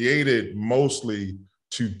created mostly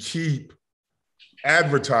to keep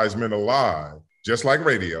advertisement alive, just like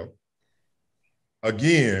radio,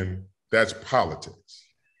 again, that's politics.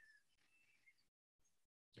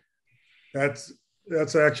 That's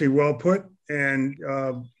actually well put and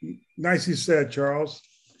nicely said, Charles.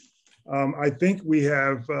 I think we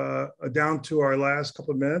have down to our last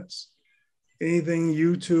couple of minutes. Anything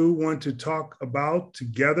you two want to talk about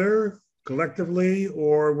together, collectively,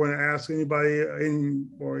 or want to ask anybody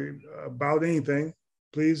about anything,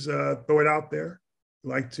 please throw it out there. I'd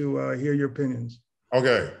like to hear your opinions.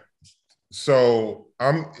 Okay, so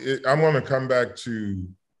I'm going to come back to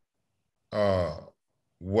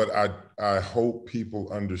what I hope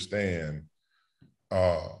people understand.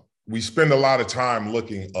 We spend a lot of time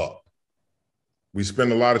looking up. We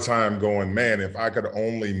spend a lot of time going, man, if I could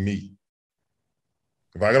only meet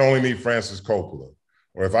Francis Coppola,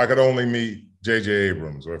 or if I could only meet J.J.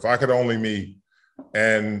 Abrams, or if I could only meet,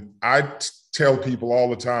 and I tell people all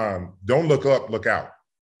the time, don't look up, look out.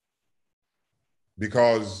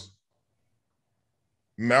 Because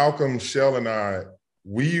Malcolm, Shell, and I,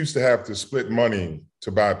 we used to have to split money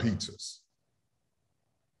to buy pizzas.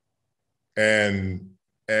 And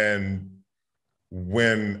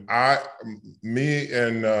when me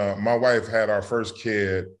and my wife had our first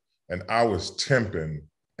kid, and I was temping,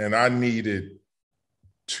 and I needed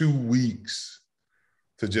 2 weeks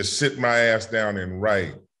to just sit my ass down and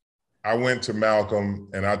write, I went to Malcolm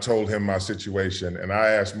and I told him my situation, and I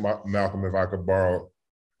asked Malcolm if I could borrow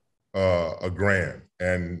 $1,000,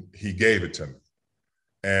 and he gave it to me.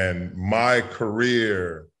 And my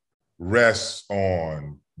career rests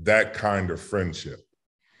on that kind of friendship.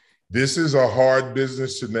 This is a hard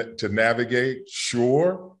business to navigate.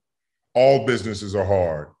 Sure, all businesses are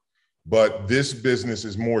hard, but this business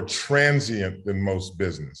is more transient than most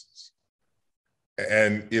businesses.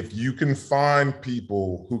 And if you can find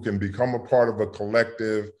people who can become a part of a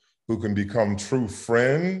collective, who can become true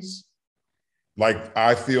friends, like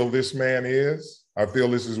I feel this man is, I feel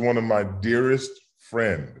this is one of my dearest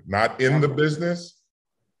friends, not in the business,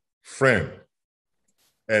 friend.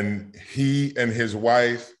 And he and his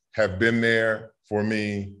wife have been there for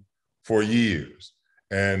me for years.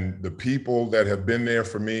 And the people that have been there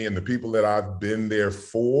for me and the people that I've been there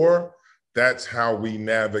for, that's how we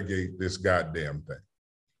navigate this goddamn thing.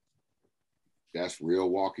 That's real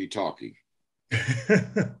walkie-talkie.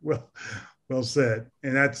 Well said.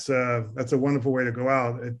 And that's a wonderful way to go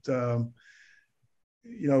out.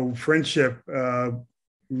 Friendship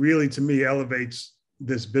really, to me, elevates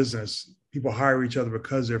this business. People hire each other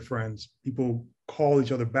because they're friends. People call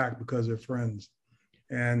each other back because they're friends.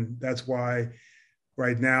 And that's why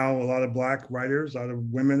right now, a lot of Black writers, a lot of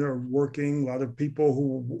women are working, a lot of people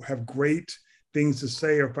who have great things to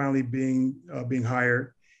say are finally being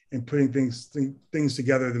hired and putting things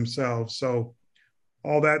together themselves. So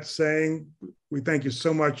all that saying, we thank you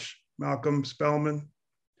so much, Malcolm Spellman.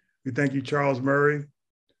 We thank you, Charles Murray,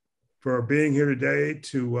 for being here today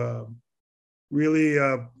to really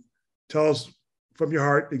tell us from your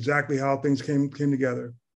heart exactly how things came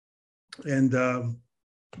together. And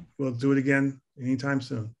we'll do it again anytime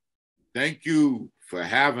soon. Thank you for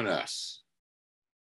having us.